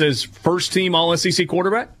choice as first-team All-SEC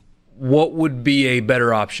quarterback? What would be a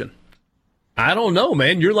better option? I don't know,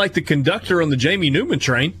 man. You're like the conductor on the Jamie Newman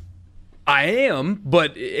train. I am,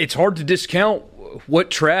 but it's hard to discount what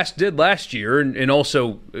Trask did last year, and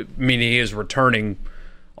also, meaning he is returning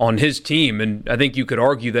on his team, and I think you could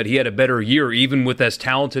argue that he had a better year, even with as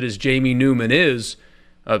talented as Jamie Newman is.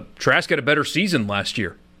 Trask had a better season last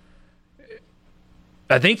year.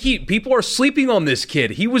 I think people are sleeping on this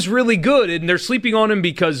kid. He was really good, and they're sleeping on him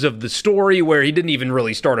because of the story where he didn't even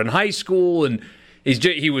really start in high school, and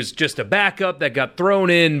he was just a backup that got thrown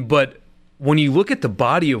in. But when you look at the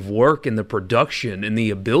body of work and the production and the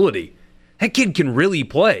ability, that kid can really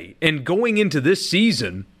play. And going into this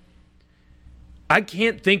season, I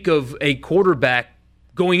can't think of a quarterback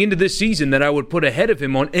going into this season that I would put ahead of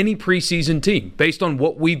him on any preseason team based on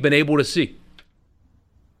what we've been able to see.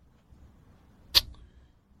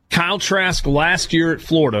 Kyle Trask last year at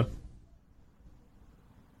Florida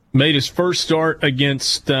made his first start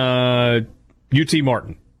against UT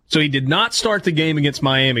Martin. So he did not start the game against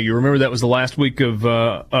Miami. You remember that was the last week of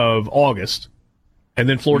August. And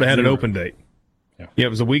then Florida had an open date. Yeah, it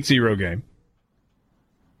was a week 0 game.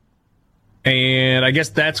 And I guess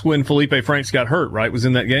that's when Felipe Franks got hurt, right? Was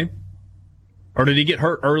in that game? Or did he get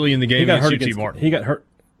hurt early in the game against UT Martin? He got hurt.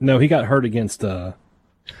 No, he got hurt against...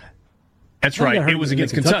 That's right. It was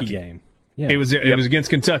against Kentucky. Game. Yeah. It was against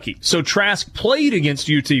Kentucky. So Trask played against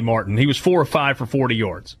UT Martin. He was 4 of 5 for 40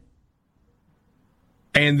 yards.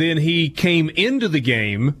 And then he came into the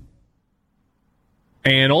game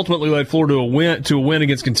and ultimately led Florida to a win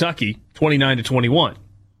against Kentucky, 29-21.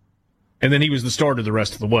 And then he was the starter the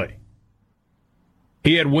rest of the way.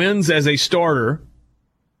 He had wins as a starter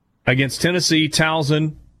against Tennessee,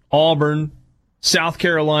 Towson, Auburn, South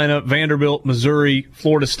Carolina, Vanderbilt, Missouri,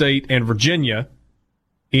 Florida State, and Virginia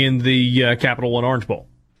in the Capital One Orange Bowl.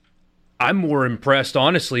 I'm more impressed,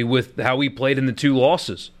 honestly, with how he played in the 2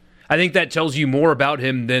 losses. I think that tells you more about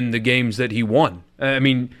him than the games that he won. I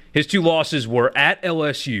mean, his 2 losses were at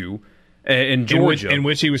LSU and Georgia. In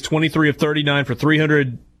which he was 23 of 39 for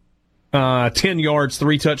 310 yards,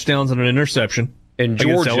 3 touchdowns, and an interception. In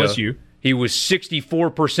Georgia, LSU. He was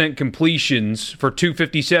 64% completions for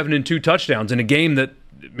 257 and 2 touchdowns in a game that,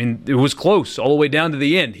 I mean, it was close all the way down to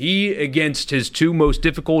the end. He, against his 2 most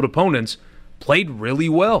difficult opponents, played really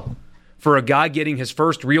well for a guy getting his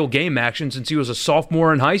first real game action since he was a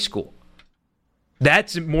sophomore in high school.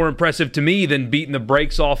 That's more impressive to me than beating the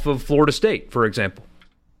brakes off of Florida State, for example.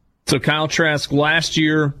 So Kyle Trask last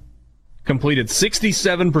year completed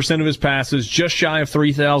 67% of his passes, just shy of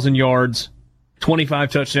 3,000 yards,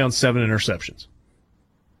 25 touchdowns, 7 interceptions.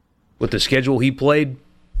 With the schedule he played,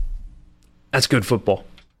 that's good football.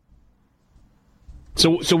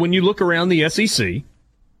 So when you look around the SEC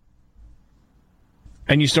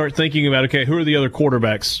and you start thinking about, okay, who are the other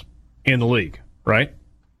quarterbacks in the league, right?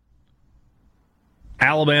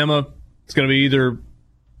 Alabama, it's going to be either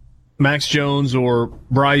Max Jones or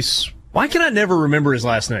Bryce. Why can I never remember his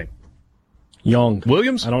last name? Young.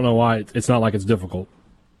 Williams? I don't know why. It's not like it's difficult.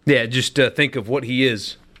 Yeah, just think of what he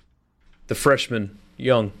is. The freshman,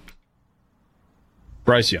 Young.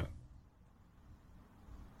 Bryce Young.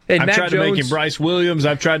 Hey, I've Mac tried Jones, to make him Bryce Williams.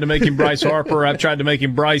 I've tried to make him Bryce Harper. I've tried to make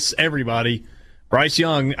him Bryce everybody. Bryce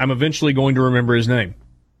Young, I'm eventually going to remember his name.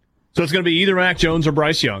 So it's going to be either Mac Jones or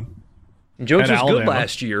Bryce Young. Jones was Alabama. good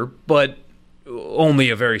last year, but only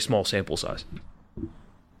a very small sample size.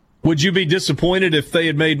 Would you be disappointed if they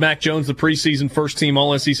had made Mac Jones the preseason first-team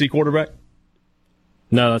All-SEC quarterback?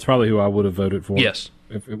 No, that's probably who I would have voted for. Yes.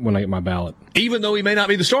 When I get my ballot. Even though he may not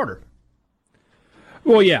be the starter.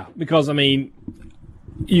 Well, yeah, because, I mean,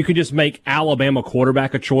 you could just make Alabama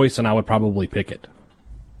quarterback a choice, and I would probably pick it.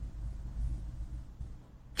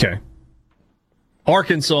 Okay.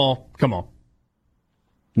 Arkansas, come on.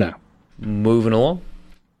 No. Moving along.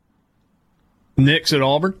 Nix at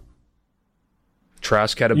Auburn?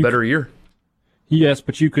 Trask had a better year. Yes,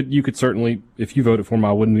 but you could certainly, if you voted for him,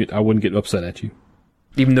 I wouldn't get upset at you.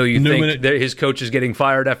 Even though you Newman think that his coach is getting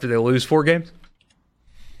fired after they lose 4 games?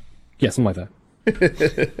 Yeah, something like that.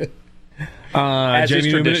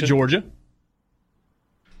 Jamie Newman at Georgia.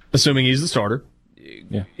 Assuming he's the starter.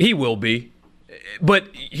 Yeah. He will be. But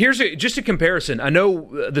here's just a comparison. I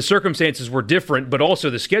know the circumstances were different, but also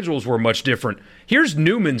the schedules were much different. Here's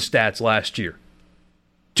Newman's stats last year.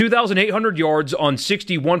 2,800 yards on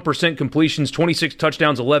 61% completions, 26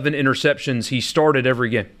 touchdowns, 11 interceptions. He started every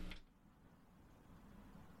game.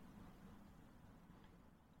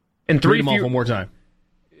 And Read them off one more time.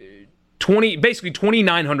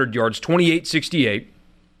 2,900 yards, 28-68,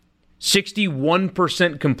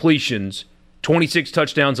 61% completions, 26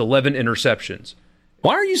 touchdowns, 11 interceptions.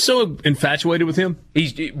 Why are you so infatuated with him?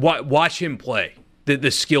 Watch him play. The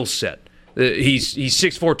skill set. He's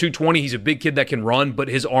 6'4", 220. He's a big kid that can run, but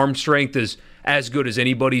his arm strength is as good as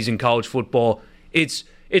anybody's in college football. It's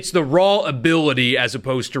the raw ability as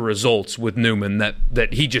opposed to results with Newman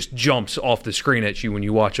that he just jumps off the screen at you when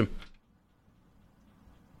you watch him.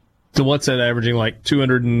 So what's that averaging, like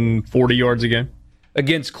 240 yards a game?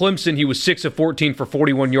 Against Clemson, he was 6 of 14 for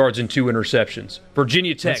 41 yards and 2 interceptions.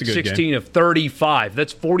 Virginia Tech, 16 game. Of 35.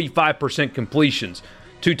 That's 45% completions.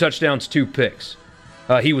 2 touchdowns, 2 picks.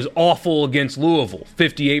 He was awful against Louisville.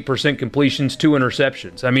 58% completions, 2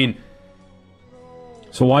 interceptions. I mean...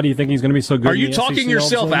 So why do you think he's going to be so good? Are you talking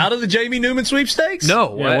yourself out of the Jamie Newman sweepstakes?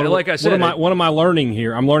 No. Yeah, like I said... What am I learning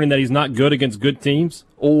here? I'm learning that he's not good against good teams?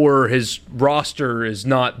 Or his roster is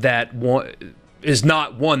not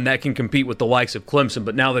one that can compete with the likes of Clemson.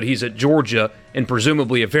 But now that he's at Georgia and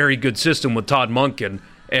presumably a very good system with Todd Monken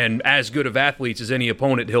and as good of athletes as any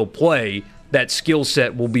opponent he'll play, that skill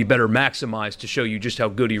set will be better maximized to show you just how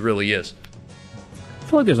good he really is. I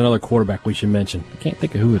feel like there's another quarterback we should mention. I can't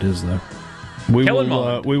think of who it is, though.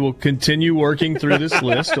 We will continue working through this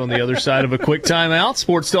list on the other side of a quick timeout.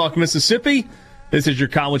 Sports Talk Mississippi. This is your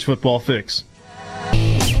college football fix. All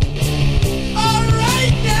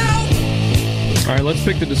right now, All right, let's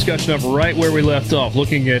pick the discussion up right where we left off.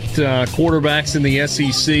 Looking at quarterbacks in the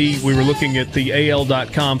SEC, we were looking at the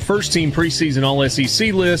AL.com first-team preseason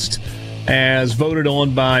All-SEC list as voted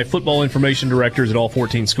on by football information directors at all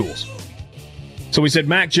 14 schools. So we said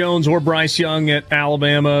Mac Jones or Bryce Young at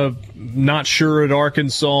Alabama, not sure at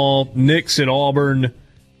Arkansas, Nix at Auburn,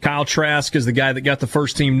 Kyle Trask is the guy that got the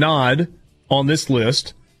first-team nod on this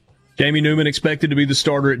list. Jamie Newman expected to be the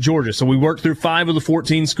starter at Georgia. So we worked through 5 of the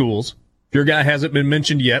 14 schools. If your guy hasn't been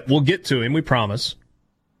mentioned yet, we'll get to him, we promise.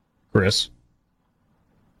 Chris.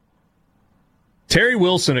 Terry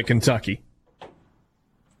Wilson at Kentucky.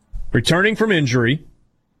 Returning from injury.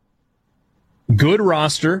 Good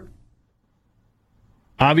roster.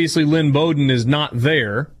 Obviously, Lynn Bowden is not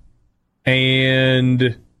there.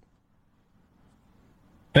 And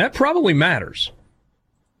that probably matters.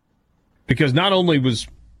 Because not only was...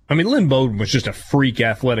 Lynn Bowden was just a freak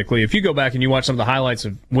athletically. If you go back and you watch some of the highlights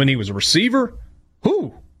of when he was a receiver,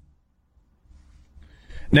 whoo.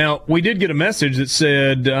 Now, we did get a message that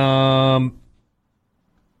said,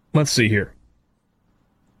 let's see here.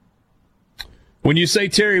 When you say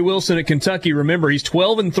Terry Wilson at Kentucky, remember he's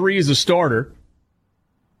 12-3 as a starter.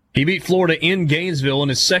 He beat Florida in Gainesville in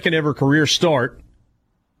his second ever career start.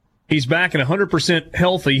 He's back and 100%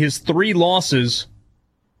 healthy. His 3 losses,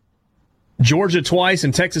 Georgia twice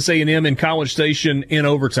and Texas A&M in College Station in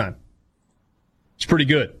overtime. It's pretty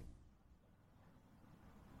good.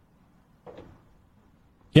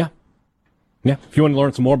 Yeah. If you want to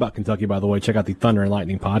learn some more about Kentucky, by the way, check out the Thunder and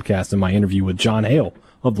Lightning podcast and my interview with John Hale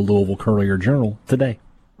of the Louisville Courier-Journal today.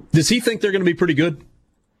 Does he think they're going to be pretty good?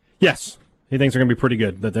 Yes. He thinks they're going to be pretty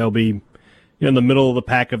good, that they'll be in the middle of the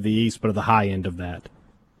pack of the East, but at the high end of that.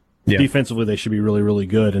 Yeah. Defensively, they should be really, really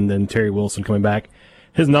good. And then Terry Wilson coming back.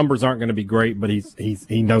 His numbers aren't going to be great, but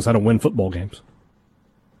he knows how to win football games.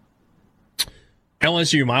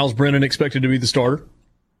 LSU, Miles Brennan expected to be the starter.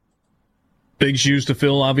 Big shoes to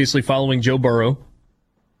fill, obviously, following Joe Burrow.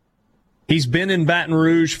 He's been in Baton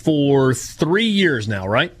Rouge for 3 years now,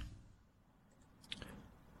 right?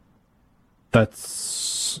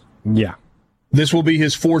 Yeah. This will be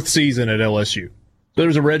his 4th season at LSU.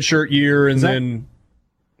 There's a redshirt year, and then...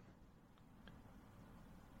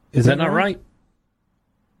 Is that not right?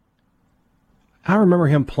 I remember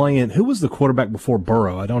him playing... Who was the quarterback before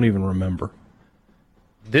Burrow? I don't even remember.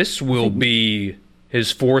 This will be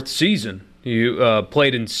his 4th season. He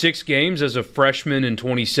played in 6 games as a freshman in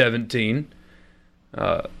 2017.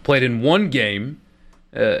 Played in 1 game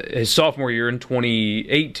his sophomore year in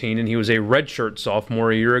 2018, and he was a redshirt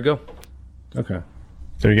sophomore a year ago. Okay.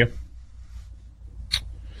 There you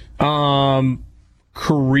go.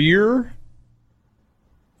 Career...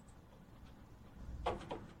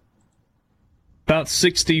 About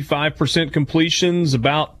 65% completions,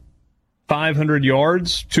 about 500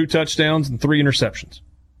 yards, 2 touchdowns, and 3 interceptions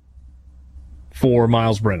for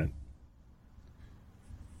Miles Brennan.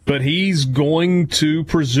 But he's going to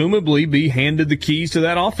presumably be handed the keys to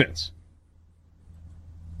that offense.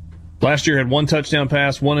 Last year had 1 touchdown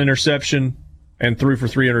pass, 1 interception, and threw for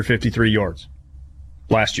 353 yards.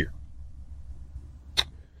 Last year.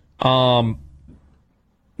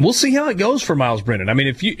 We'll see how it goes for Miles Brennan. I mean,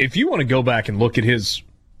 if you want to go back and look at his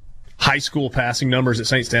high school passing numbers at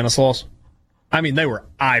St. Stanislaus, I mean, they were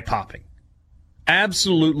eye-popping.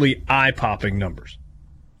 Absolutely eye-popping numbers.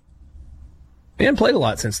 He hasn't played a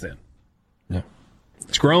lot since then. Yeah.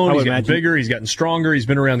 He's grown, he's gotten bigger, he's gotten stronger, he's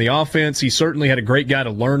been around the offense. He certainly had a great guy to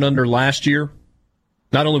learn under last year.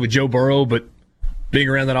 Not only with Joe Burrow, but being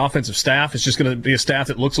around that offensive staff. It's just going to be a staff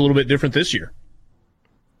that looks a little bit different this year.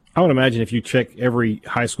 I would imagine if you check every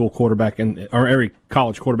high school quarterback or every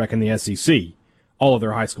college quarterback in the SEC, all of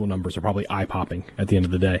their high school numbers are probably eye-popping at the end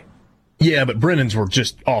of the day. Yeah, but Brennan's were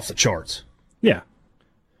just off the charts. Yeah.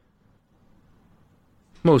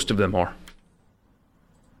 Most of them are.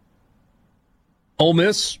 Ole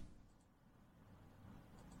Miss,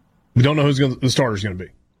 we don't know who the starter's going to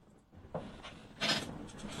be.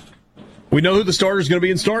 We know who the starter's going to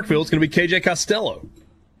be in Starkville. It's going to be KJ Costello.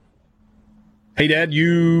 Hey, Dad,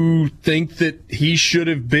 you think that he should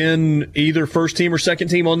have been either first team or second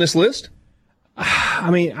team on this list? I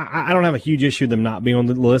mean, I don't have a huge issue with them not being on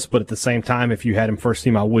the list, but at the same time, if you had him first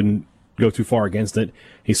team, I wouldn't go too far against it.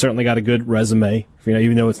 He's certainly got a good resume,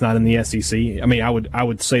 even though it's not in the SEC. I mean, I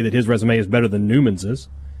would say that his resume is better than Newman's is.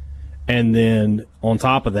 And then on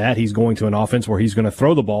top of that, he's going to an offense where he's going to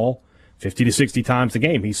throw the ball 50 to 60 times a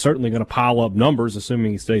game. He's certainly going to pile up numbers,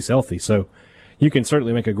 assuming he stays healthy. So you can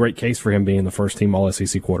certainly make a great case for him being the first-team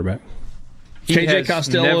All-SEC quarterback. He KJ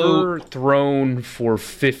Costello never thrown for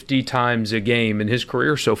 50 times a game in his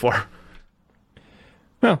career so far.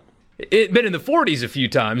 Well, It's been in the 40s a few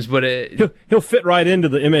times, but he'll fit right into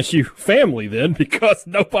the MSU family then, because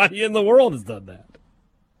nobody in the world has done that.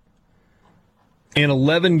 In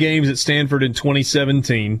 11 games at Stanford in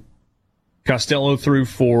 2017, Costello threw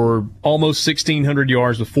for almost 1,600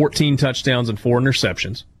 yards with 14 touchdowns and 4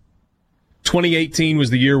 interceptions. 2018 was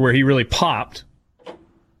the year where he really popped.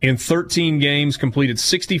 In 13 games, completed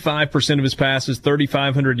 65% of his passes,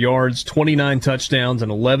 3,500 yards, 29 touchdowns,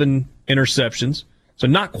 and 11 interceptions. So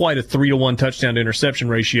not quite a 3-to-1 touchdown to interception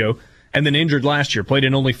ratio. And then injured last year, played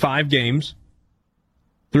in only 5 games,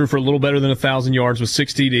 threw for a little better than 1,000 yards with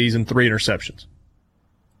 6 TDs and 3 interceptions.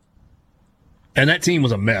 And that team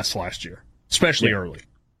was a mess last year, especially early.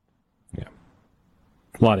 Yeah.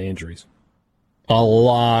 A lot of injuries. A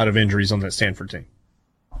lot of injuries on that Stanford team.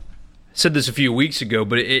 I said this a few weeks ago,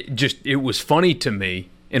 but it was funny to me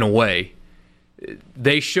in a way.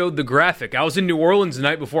 They showed the graphic. I was in New Orleans the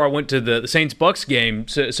night before I went to the Saints-Bucks game.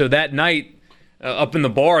 So that night, up in the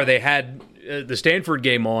bar, they had the Stanford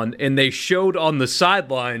game on, and they showed on the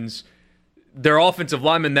sidelines their offensive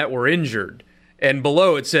linemen that were injured. And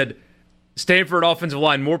below it said, Stanford offensive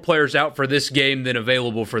line, more players out for this game than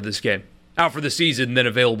available for this game. Out for the season than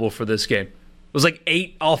available for this game. It was like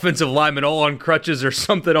 8 offensive linemen all on crutches or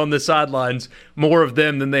something on the sidelines, more of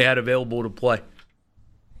them than they had available to play.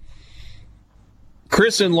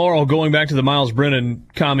 Chris and Laurel, going back to the Miles Brennan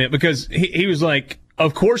comment, because he was like,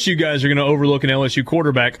 of course you guys are going to overlook an LSU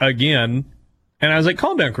quarterback again. And I was like,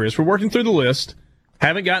 calm down, Chris. We're working through the list.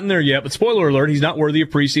 Haven't gotten there yet, but spoiler alert, he's not worthy of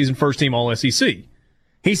preseason first-team All-SEC.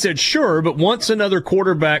 He said, sure, but once another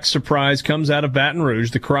quarterback surprise comes out of Baton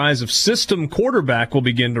Rouge, the cries of system quarterback will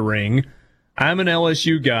begin to ring. I'm an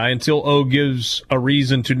LSU guy. Until O gives a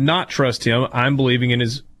reason to not trust him, I'm believing in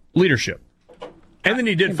his leadership. And then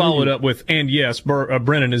he did follow it up with, and yes,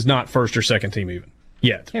 Brennan is not first or second team even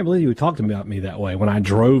yet. I can't believe you talked about me that way when I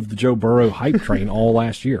drove the Joe Burrow hype train all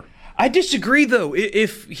last year. I disagree, though.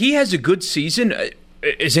 If he has a good season,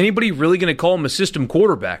 is anybody really going to call him a system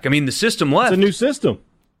quarterback? I mean, the system left. It's a new system.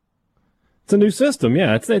 It's a new system,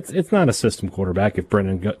 yeah. It's not a system quarterback if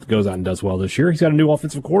Brennan goes out and does well this year. He's got a new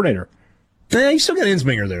offensive coordinator. You still got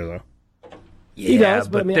Insminger there, though. Yeah, he does,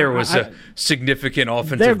 but I mean, there was a significant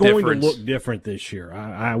offensive difference. They're going difference. to look different this year.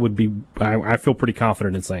 I feel pretty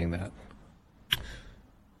confident in saying that.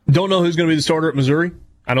 Don't know who's going to be the starter at Missouri,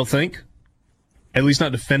 I don't think. At least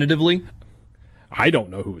not definitively. I don't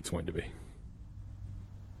know who it's going to be.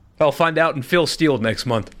 I'll find out in Phil Steele next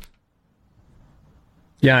month.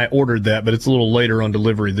 Yeah, I ordered that, but it's a little later on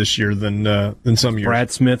delivery this year than some years.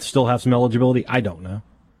 Brad Smith still have some eligibility? I don't know.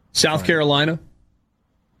 South Carolina?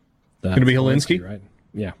 Going to be Helinski? Right?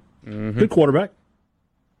 Yeah. Mm-hmm. Good quarterback.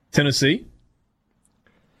 Tennessee?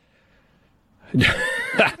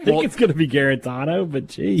 I think it's going to be Garantano, but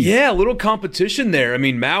geez. Yeah, a little competition there. I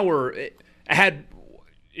mean, Maurer had,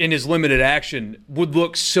 in his limited action, would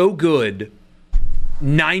look so good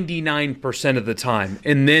 99% of the time.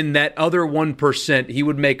 And then that other 1%, he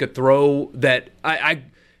would make a throw that I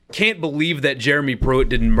can't believe that Jeremy Pruitt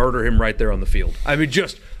didn't murder him right there on the field. I mean,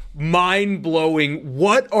 just mind-blowing.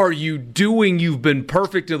 What are you doing? You've been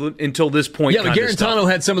perfect until this point. Yeah, but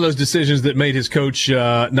Garantano had some of those decisions that made his coach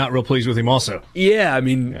not real pleased with him also. Yeah, I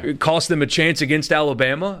mean, it cost them a chance against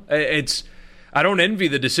Alabama. I don't envy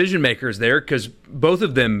the decision makers there because both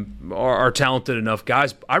of them are talented enough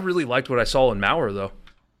guys. I really liked what I saw in Maurer, though.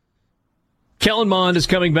 Kellen Mond is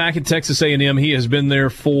coming back at Texas A&M. He has been there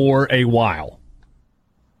for a while.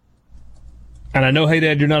 And I know, hey,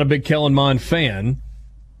 Dad, you're not a big Kellen Mond fan.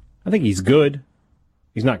 I think he's good.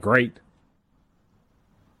 He's not great.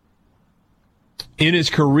 In his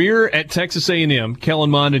career at Texas A&M,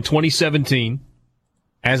 Kellen Mond in 2017,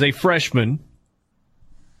 as a freshman,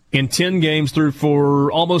 in 10 games threw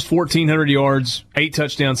for almost 1,400 yards, 8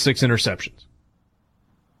 touchdowns, 6 interceptions.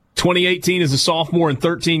 2018 as a sophomore in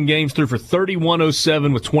 13 games threw for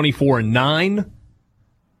 3,107 with 24-9.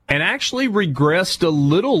 And actually regressed a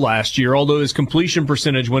little last year, although his completion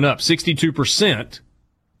percentage went up 62%.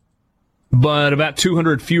 But about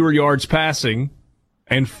 200 fewer yards passing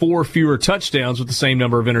and 4 fewer touchdowns with the same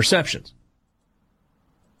number of interceptions.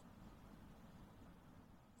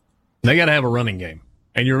 They got to have a running game.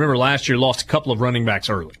 And you remember last year lost a couple of running backs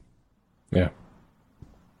early. Yeah.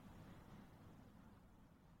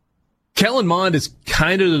 Kellen Mond is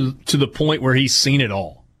kind of to the point where he's seen it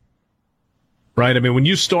all. Right? I mean, when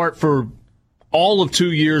you start for all of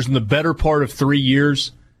 2 years and the better part of 3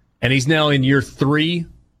 years, and he's now in year 3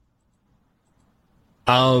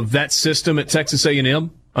 of that system at Texas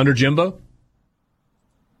A&M under Jimbo,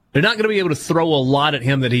 they're not going to be able to throw a lot at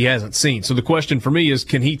him that he hasn't seen. So the question for me is,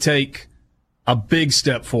 can he take a big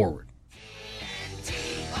step forward?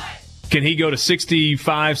 Can he go to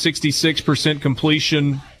 65, 66%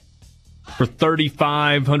 completion for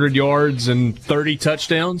 3,500 yards and 30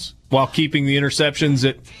 touchdowns while keeping the interceptions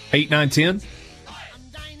at 8, 9, 10?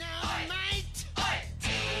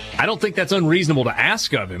 I don't think that's unreasonable to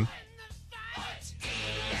ask of him.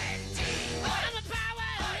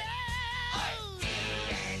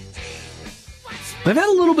 They've had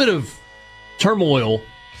a little bit of turmoil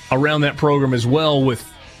around that program as well, with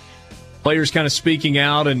players kind of speaking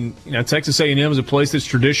out. And Texas A&M is a place that's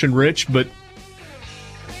tradition rich, but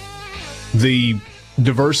the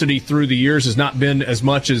diversity through the years has not been as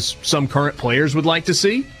much as some current players would like to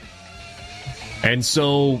see. And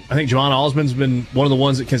so I think Javon Osman's been one of the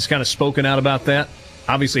ones that has kind of spoken out about that.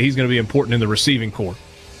 Obviously, he's going to be important in the receiving corps.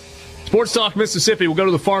 Sports Talk Mississippi. We'll go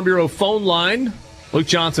to the Farm Bureau phone line. Luke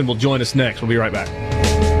Johnson will join us next. We'll be right back.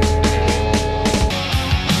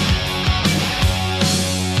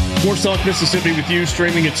 Sports Talk Mississippi with you,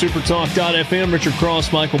 streaming at supertalk.fm. Richard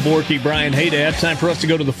Cross, Michael Borky, Brian Haydad. Time for us to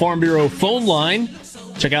go to the Farm Bureau phone line.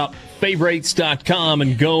 Check out favorites.com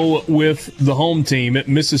and go with the home team at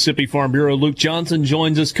Mississippi Farm Bureau. Luke Johnson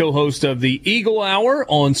joins us, co-host of the Eagle Hour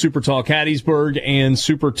on Super Talk Hattiesburg and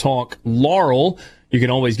Super Talk Laurel. You can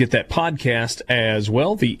always get that podcast as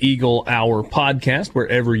well, the Eagle Hour podcast,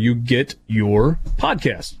 wherever you get your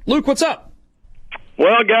podcast. Luke, what's up?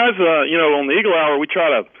 Well, guys, on the Eagle Hour, we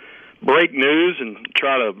try to break news and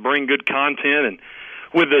try to bring good content. And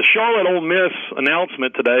with the Charlotte Ole Miss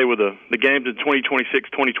announcement today with the games in 2026,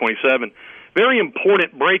 2027, very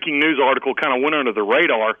important breaking news article kind of went under the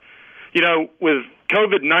radar. With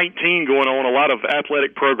COVID-19 going on, a lot of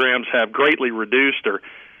athletic programs have greatly reduced or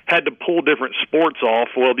had to pull different sports off.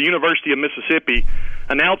 Well, the University of Mississippi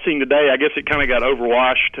announcing today, I guess it kind of got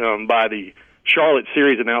overwashed by the Charlotte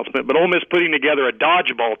series announcement, but Ole Miss putting together a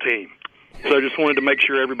dodgeball team. So I just wanted to make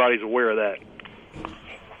sure everybody's aware of that.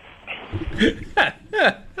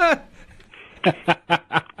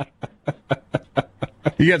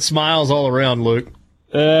 You got smiles all around, Luke.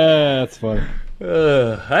 That's funny.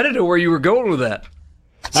 I didn't know where you were going with that.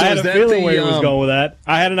 So I had a feeling where he was going with that.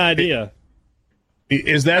 I had an idea.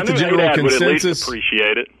 Is that the general consensus? Would at least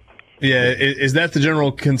appreciate it. Yeah, is that the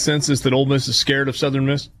general consensus that Ole Miss is scared of Southern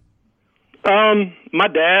Miss? My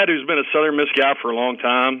dad, who's been a Southern Miss guy for a long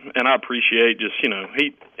time, and I appreciate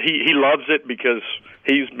he loves it because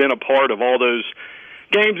he's been a part of all those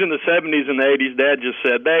games in the 70s and the 80s. Dad just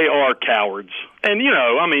said they are cowards. And,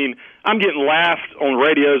 I'm getting laughed on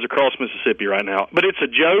radios across Mississippi right now. But it's a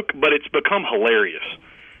joke, but it's become hilarious.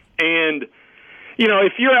 And,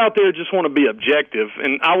 if you're out there just want to be objective,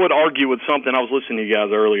 and I would argue with something I was listening to you guys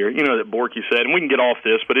earlier, that Borky said, and we can get off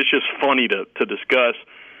this, but it's just funny to discuss.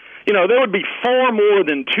 There would be far more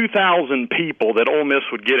than 2,000 people that Ole Miss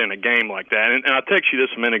would get in a game like that. And I texted you this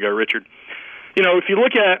a minute ago, Richard. If you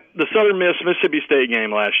look at the Southern Miss-Mississippi State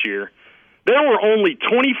game last year, there were only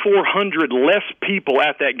 2,400 less people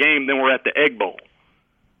at that game than were at the Egg Bowl.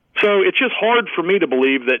 So it's just hard for me to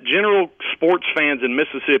believe that general sports fans in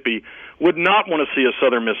Mississippi would not want to see a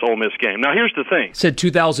Southern Miss-Ole Miss game. Now, here's the thing. Said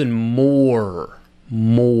 2,000 more.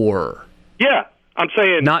 Yeah, I'm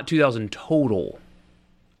saying. Not 2,000 total.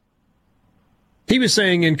 He was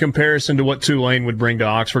saying in comparison to what Tulane would bring to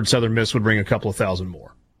Oxford, Southern Miss would bring a couple of thousand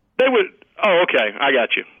more. They would. Oh, okay. I got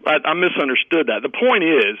you. I misunderstood that. The point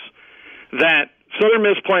is that Southern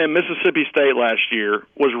Miss playing Mississippi State last year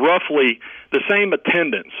was roughly the same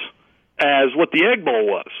attendance as what the Egg Bowl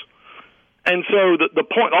was. And so the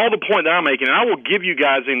point that I'm making, and I will give you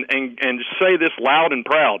guys and say this loud and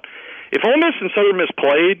proud, if Ole Miss and Southern Miss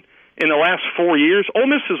played in the last 4 years, Ole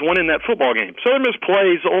Miss is winning that football game. Southern Miss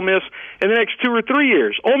plays Ole Miss in the next 2 or 3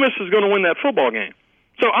 years. Ole Miss is going to win that football game.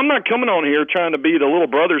 So I'm not coming on here trying to be the little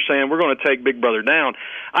brother saying we're going to take Big Brother down.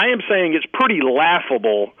 I am saying it's pretty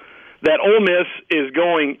laughable that Ole Miss is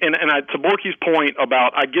going, and to Borky's point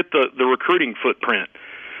about I get the recruiting footprint,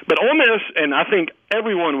 but Ole Miss, and I think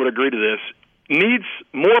everyone would agree to this, needs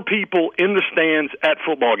more people in the stands at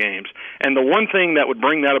football games. And the one thing that would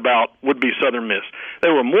bring that about would be Southern Miss.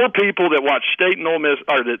 There were more people that watched State and Ole Miss,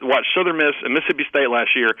 or that watched Southern Miss and Mississippi State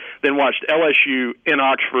last year than watched LSU in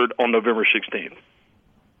Oxford on November 16th.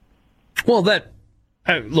 Well,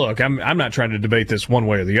 look, I'm not trying to debate this one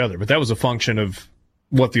way or the other, but that was a function of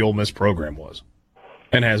what the Ole Miss program was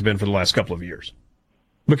and has been for the last couple of years.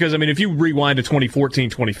 Because, if you rewind to 2014,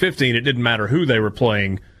 2015, it didn't matter who they were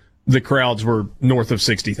playing. The crowds were north of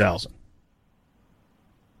 60,000.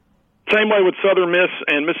 Same way with Southern Miss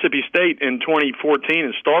and Mississippi State in 2014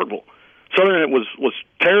 in Starkville. Southern was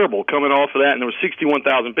terrible coming off of that, and there was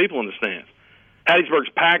 61,000 people in the stands. Hattiesburg's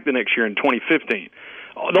packed the next year in 2015.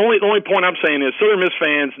 the only point I'm saying is Southern Miss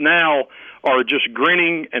fans now are just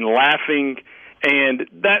grinning and laughing, and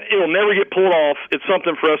that it'll never get pulled off. It's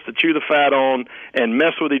something for us to chew the fat on and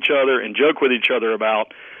mess with each other and joke with each other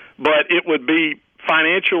about. But it would be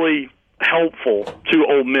financially helpful to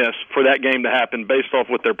Ole Miss for that game to happen based off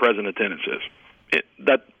what their present attendance is.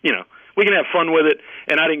 We can have fun with it,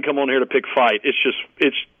 and I didn't come on here to pick fight.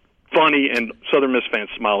 It's funny, and Southern Miss fans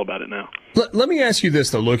smile about it now. Let me ask you this,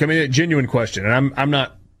 though, Luke. I mean, a genuine question, and I'm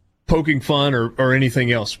not poking fun or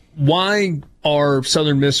anything else. Why are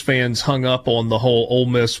Southern Miss fans hung up on the whole Ole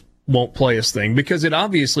Miss won't play us thing? Because it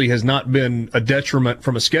obviously has not been a detriment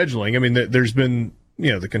from a scheduling. I mean, there's been,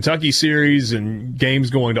 the Kentucky series and games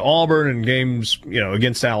going to Auburn and games,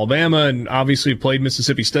 against Alabama, and obviously played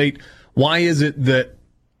Mississippi State. Why is it that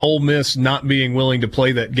Ole Miss not being willing to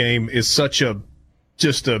play that game is such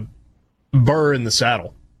just a burr in the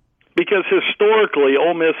saddle? Because historically,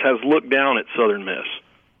 Ole Miss has looked down at Southern Miss,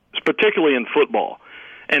 particularly in football,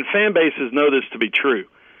 and fan bases know this to be true.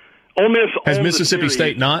 Ole Miss has Mississippi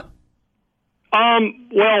State not?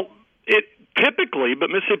 Well, it typically, but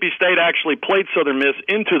Mississippi State actually played Southern Miss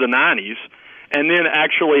into the 90s, and then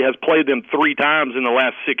actually has played them 3 times in the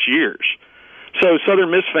last 6 years. So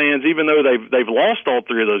Southern Miss fans, even though they've lost all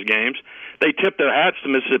 3 of those games, they tip their hats to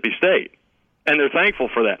Mississippi State, and they're thankful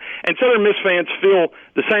for that. And Southern Miss fans feel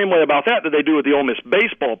the same way about that they do with the Ole Miss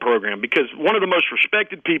baseball program, because one of the most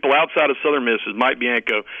respected people outside of Southern Miss is Mike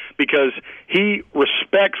Bianco, because he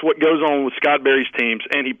respects what goes on with Scott Berry's teams,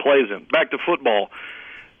 and he plays them. Back to football.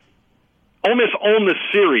 Ole Miss owned the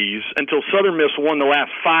series until Southern Miss won the last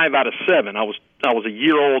 5 out of 7. I was a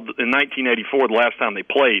year old in 1984, the last time they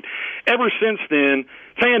played. Ever since then,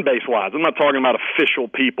 fan base-wise, I'm not talking about official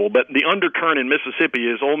people, but the undercurrent in Mississippi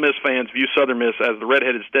is Ole Miss fans view Southern Miss as the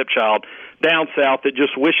redheaded stepchild down south that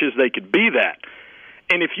just wishes they could be that.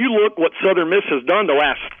 And if you look what Southern Miss has done the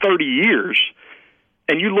last 30 years,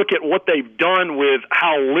 and you look at what they've done with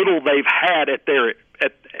how little they've had in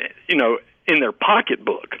their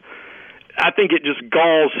pocketbook, I think it just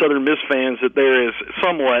galls Southern Miss fans that there is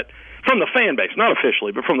somewhat, from the fan base, not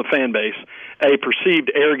officially, but from the fan base, a perceived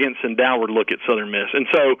arrogance and downward look at Southern Miss. And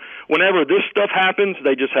so whenever this stuff happens,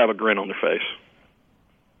 they just have a grin on their face.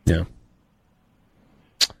 Yeah.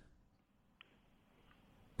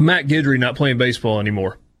 Matt Guidry not playing baseball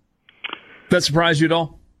anymore. That surprise you at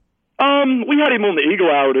all? We had him on the Eagle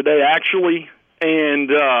Hour today, actually. And,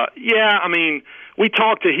 we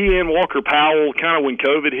talked to he and Walker Powell kind of when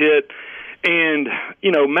COVID hit. And,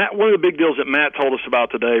 Matt, one of the big deals that Matt told us about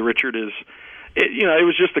today, Richard, is, it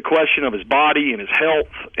was just a question of his body and his health,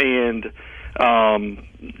 and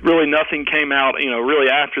really nothing came out, really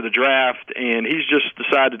after the draft, and he's just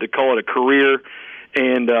decided to call it a career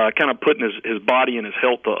and kind of putting his body and his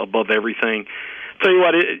health above everything. Tell you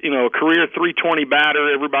what, a career 320 batter.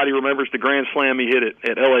 Everybody remembers the grand slam he hit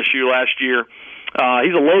at LSU last year.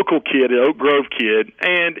 He's a local kid, an Oak Grove kid,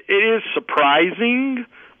 and it is surprising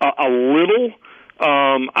a little.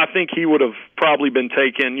 I think he would have probably been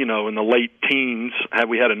taken, in the late teens had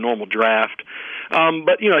we had a normal draft.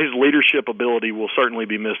 But, his leadership ability will certainly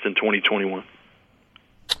be missed in 2021.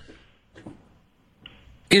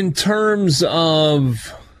 In terms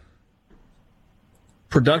of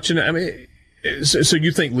production, so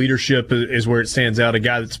you think leadership is where it stands out? A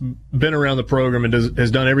guy that's been around the program and has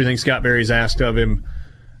done everything Scott Berry's asked of him,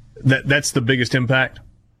 that's the biggest impact?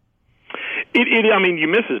 You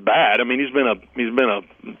miss his bat. He's been a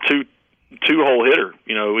two-hole hitter.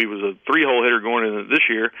 He was a 3-hole hitter going into this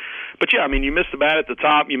year. But, you miss the bat at the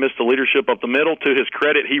top. You miss the leadership up the middle. To his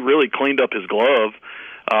credit, he really cleaned up his glove.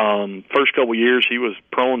 First couple of years, he was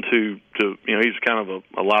prone to he's kind of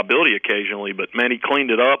a liability occasionally. But, man, he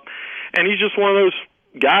cleaned it up. And he's just one of those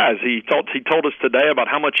guys. He told us today about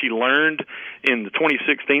how much he learned in the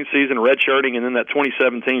 2016 season, redshirting, and then that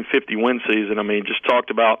 2017 50-win season. Just talked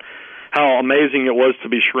about how amazing it was to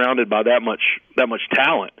be surrounded by that much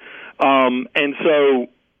talent. And so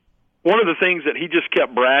one of the things that he just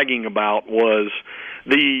kept bragging about was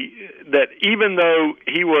that even though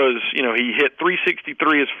he was, he hit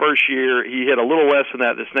 363 his first year, he hit a little less than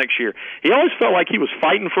that this next year, he always felt like he was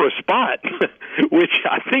fighting for a spot, which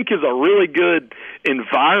I think is a really good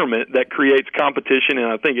environment that creates competition,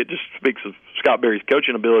 and I think it just speaks of Scott Berry's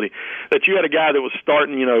coaching ability, that you had a guy that was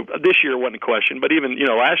starting, this year wasn't a question, but even,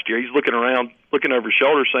 last year, he's looking around, looking over his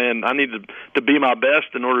shoulder saying, I need to be my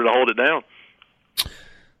best in order to hold it down.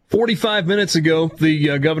 45 minutes ago,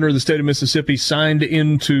 the governor of the state of Mississippi signed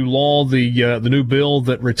into law the new bill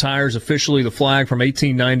that retires officially the flag from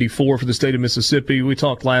 1894 for the state of Mississippi. We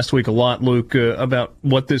talked last week a lot, Luke, about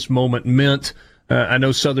what this moment meant I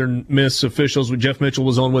know Southern Miss officials, Jeff Mitchell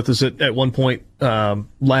was on with us at one point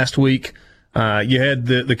last week. You had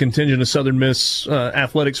the contingent of Southern Miss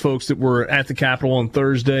athletics folks that were at the Capitol on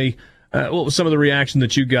Thursday. What was some of the reaction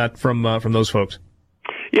that you got from those folks?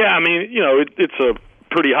 Yeah, I mean, it's a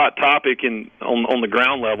pretty hot topic on the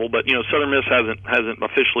ground level, but Southern Miss hasn't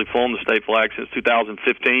officially flown the state flag since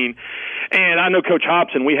 2015. And I know Coach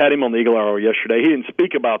Hobson, we had him on the Eagle Hour yesterday. He didn't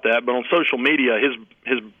speak about that, but on social media,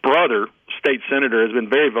 his brother, state senator, has been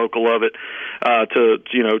very vocal of it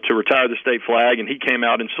to retire the state flag, and he came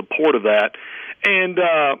out in support of that. And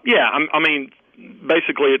I mean,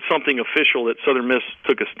 basically, it's something official that Southern Miss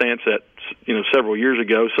took a stance at several years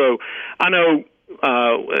ago. So I know.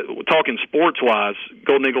 Talking sports-wise,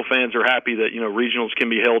 Golden Eagle fans are happy that regionals can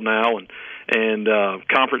be held now and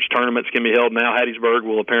conference tournaments can be held now. Hattiesburg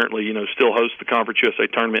will apparently still host the Conference USA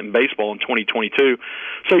tournament in baseball in 2022.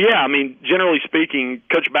 So yeah, I mean, generally speaking,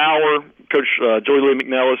 Coach Bauer, Coach Joey Lee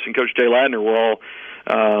McNellis, and Coach Jay Ladner were all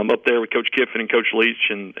up there with Coach Kiffin and Coach Leach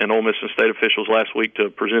and Ole Miss and state officials last week to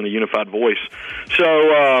present a unified voice.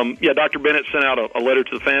 So Dr. Bennett sent out a letter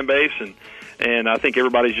to the fan base, and I think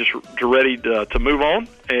everybody's just ready to move on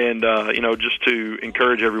and, just to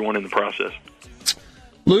encourage everyone in the process.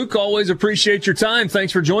 Luke, always appreciate your time.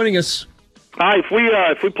 Thanks for joining us. All right,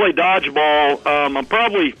 if we play dodgeball, I'm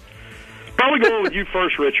probably going with you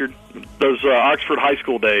first, Richard, those Oxford high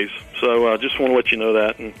school days. So just want to let you know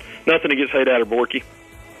that. And nothing against Haydad or Borky.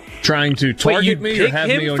 Trying to target me or have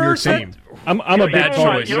me on your team? I'm a bad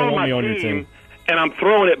choice. You don't want me on your team. And I'm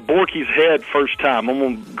throwing at Borky's head first time. I'm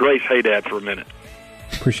going to grace Haydad for a minute.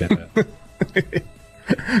 Appreciate that.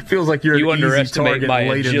 Feels like you're an easy target my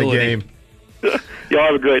late agility. in the game. Y'all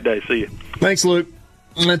have a great day. See you. Thanks, Luke.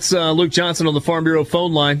 That's Luke Johnson on the Farm Bureau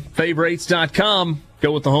phone line. Favorites.com.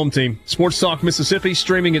 Go with the home team. Sports Talk Mississippi,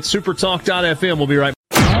 streaming at supertalk.fm. We'll be right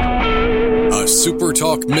back. A Super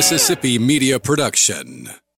Talk Mississippi media production.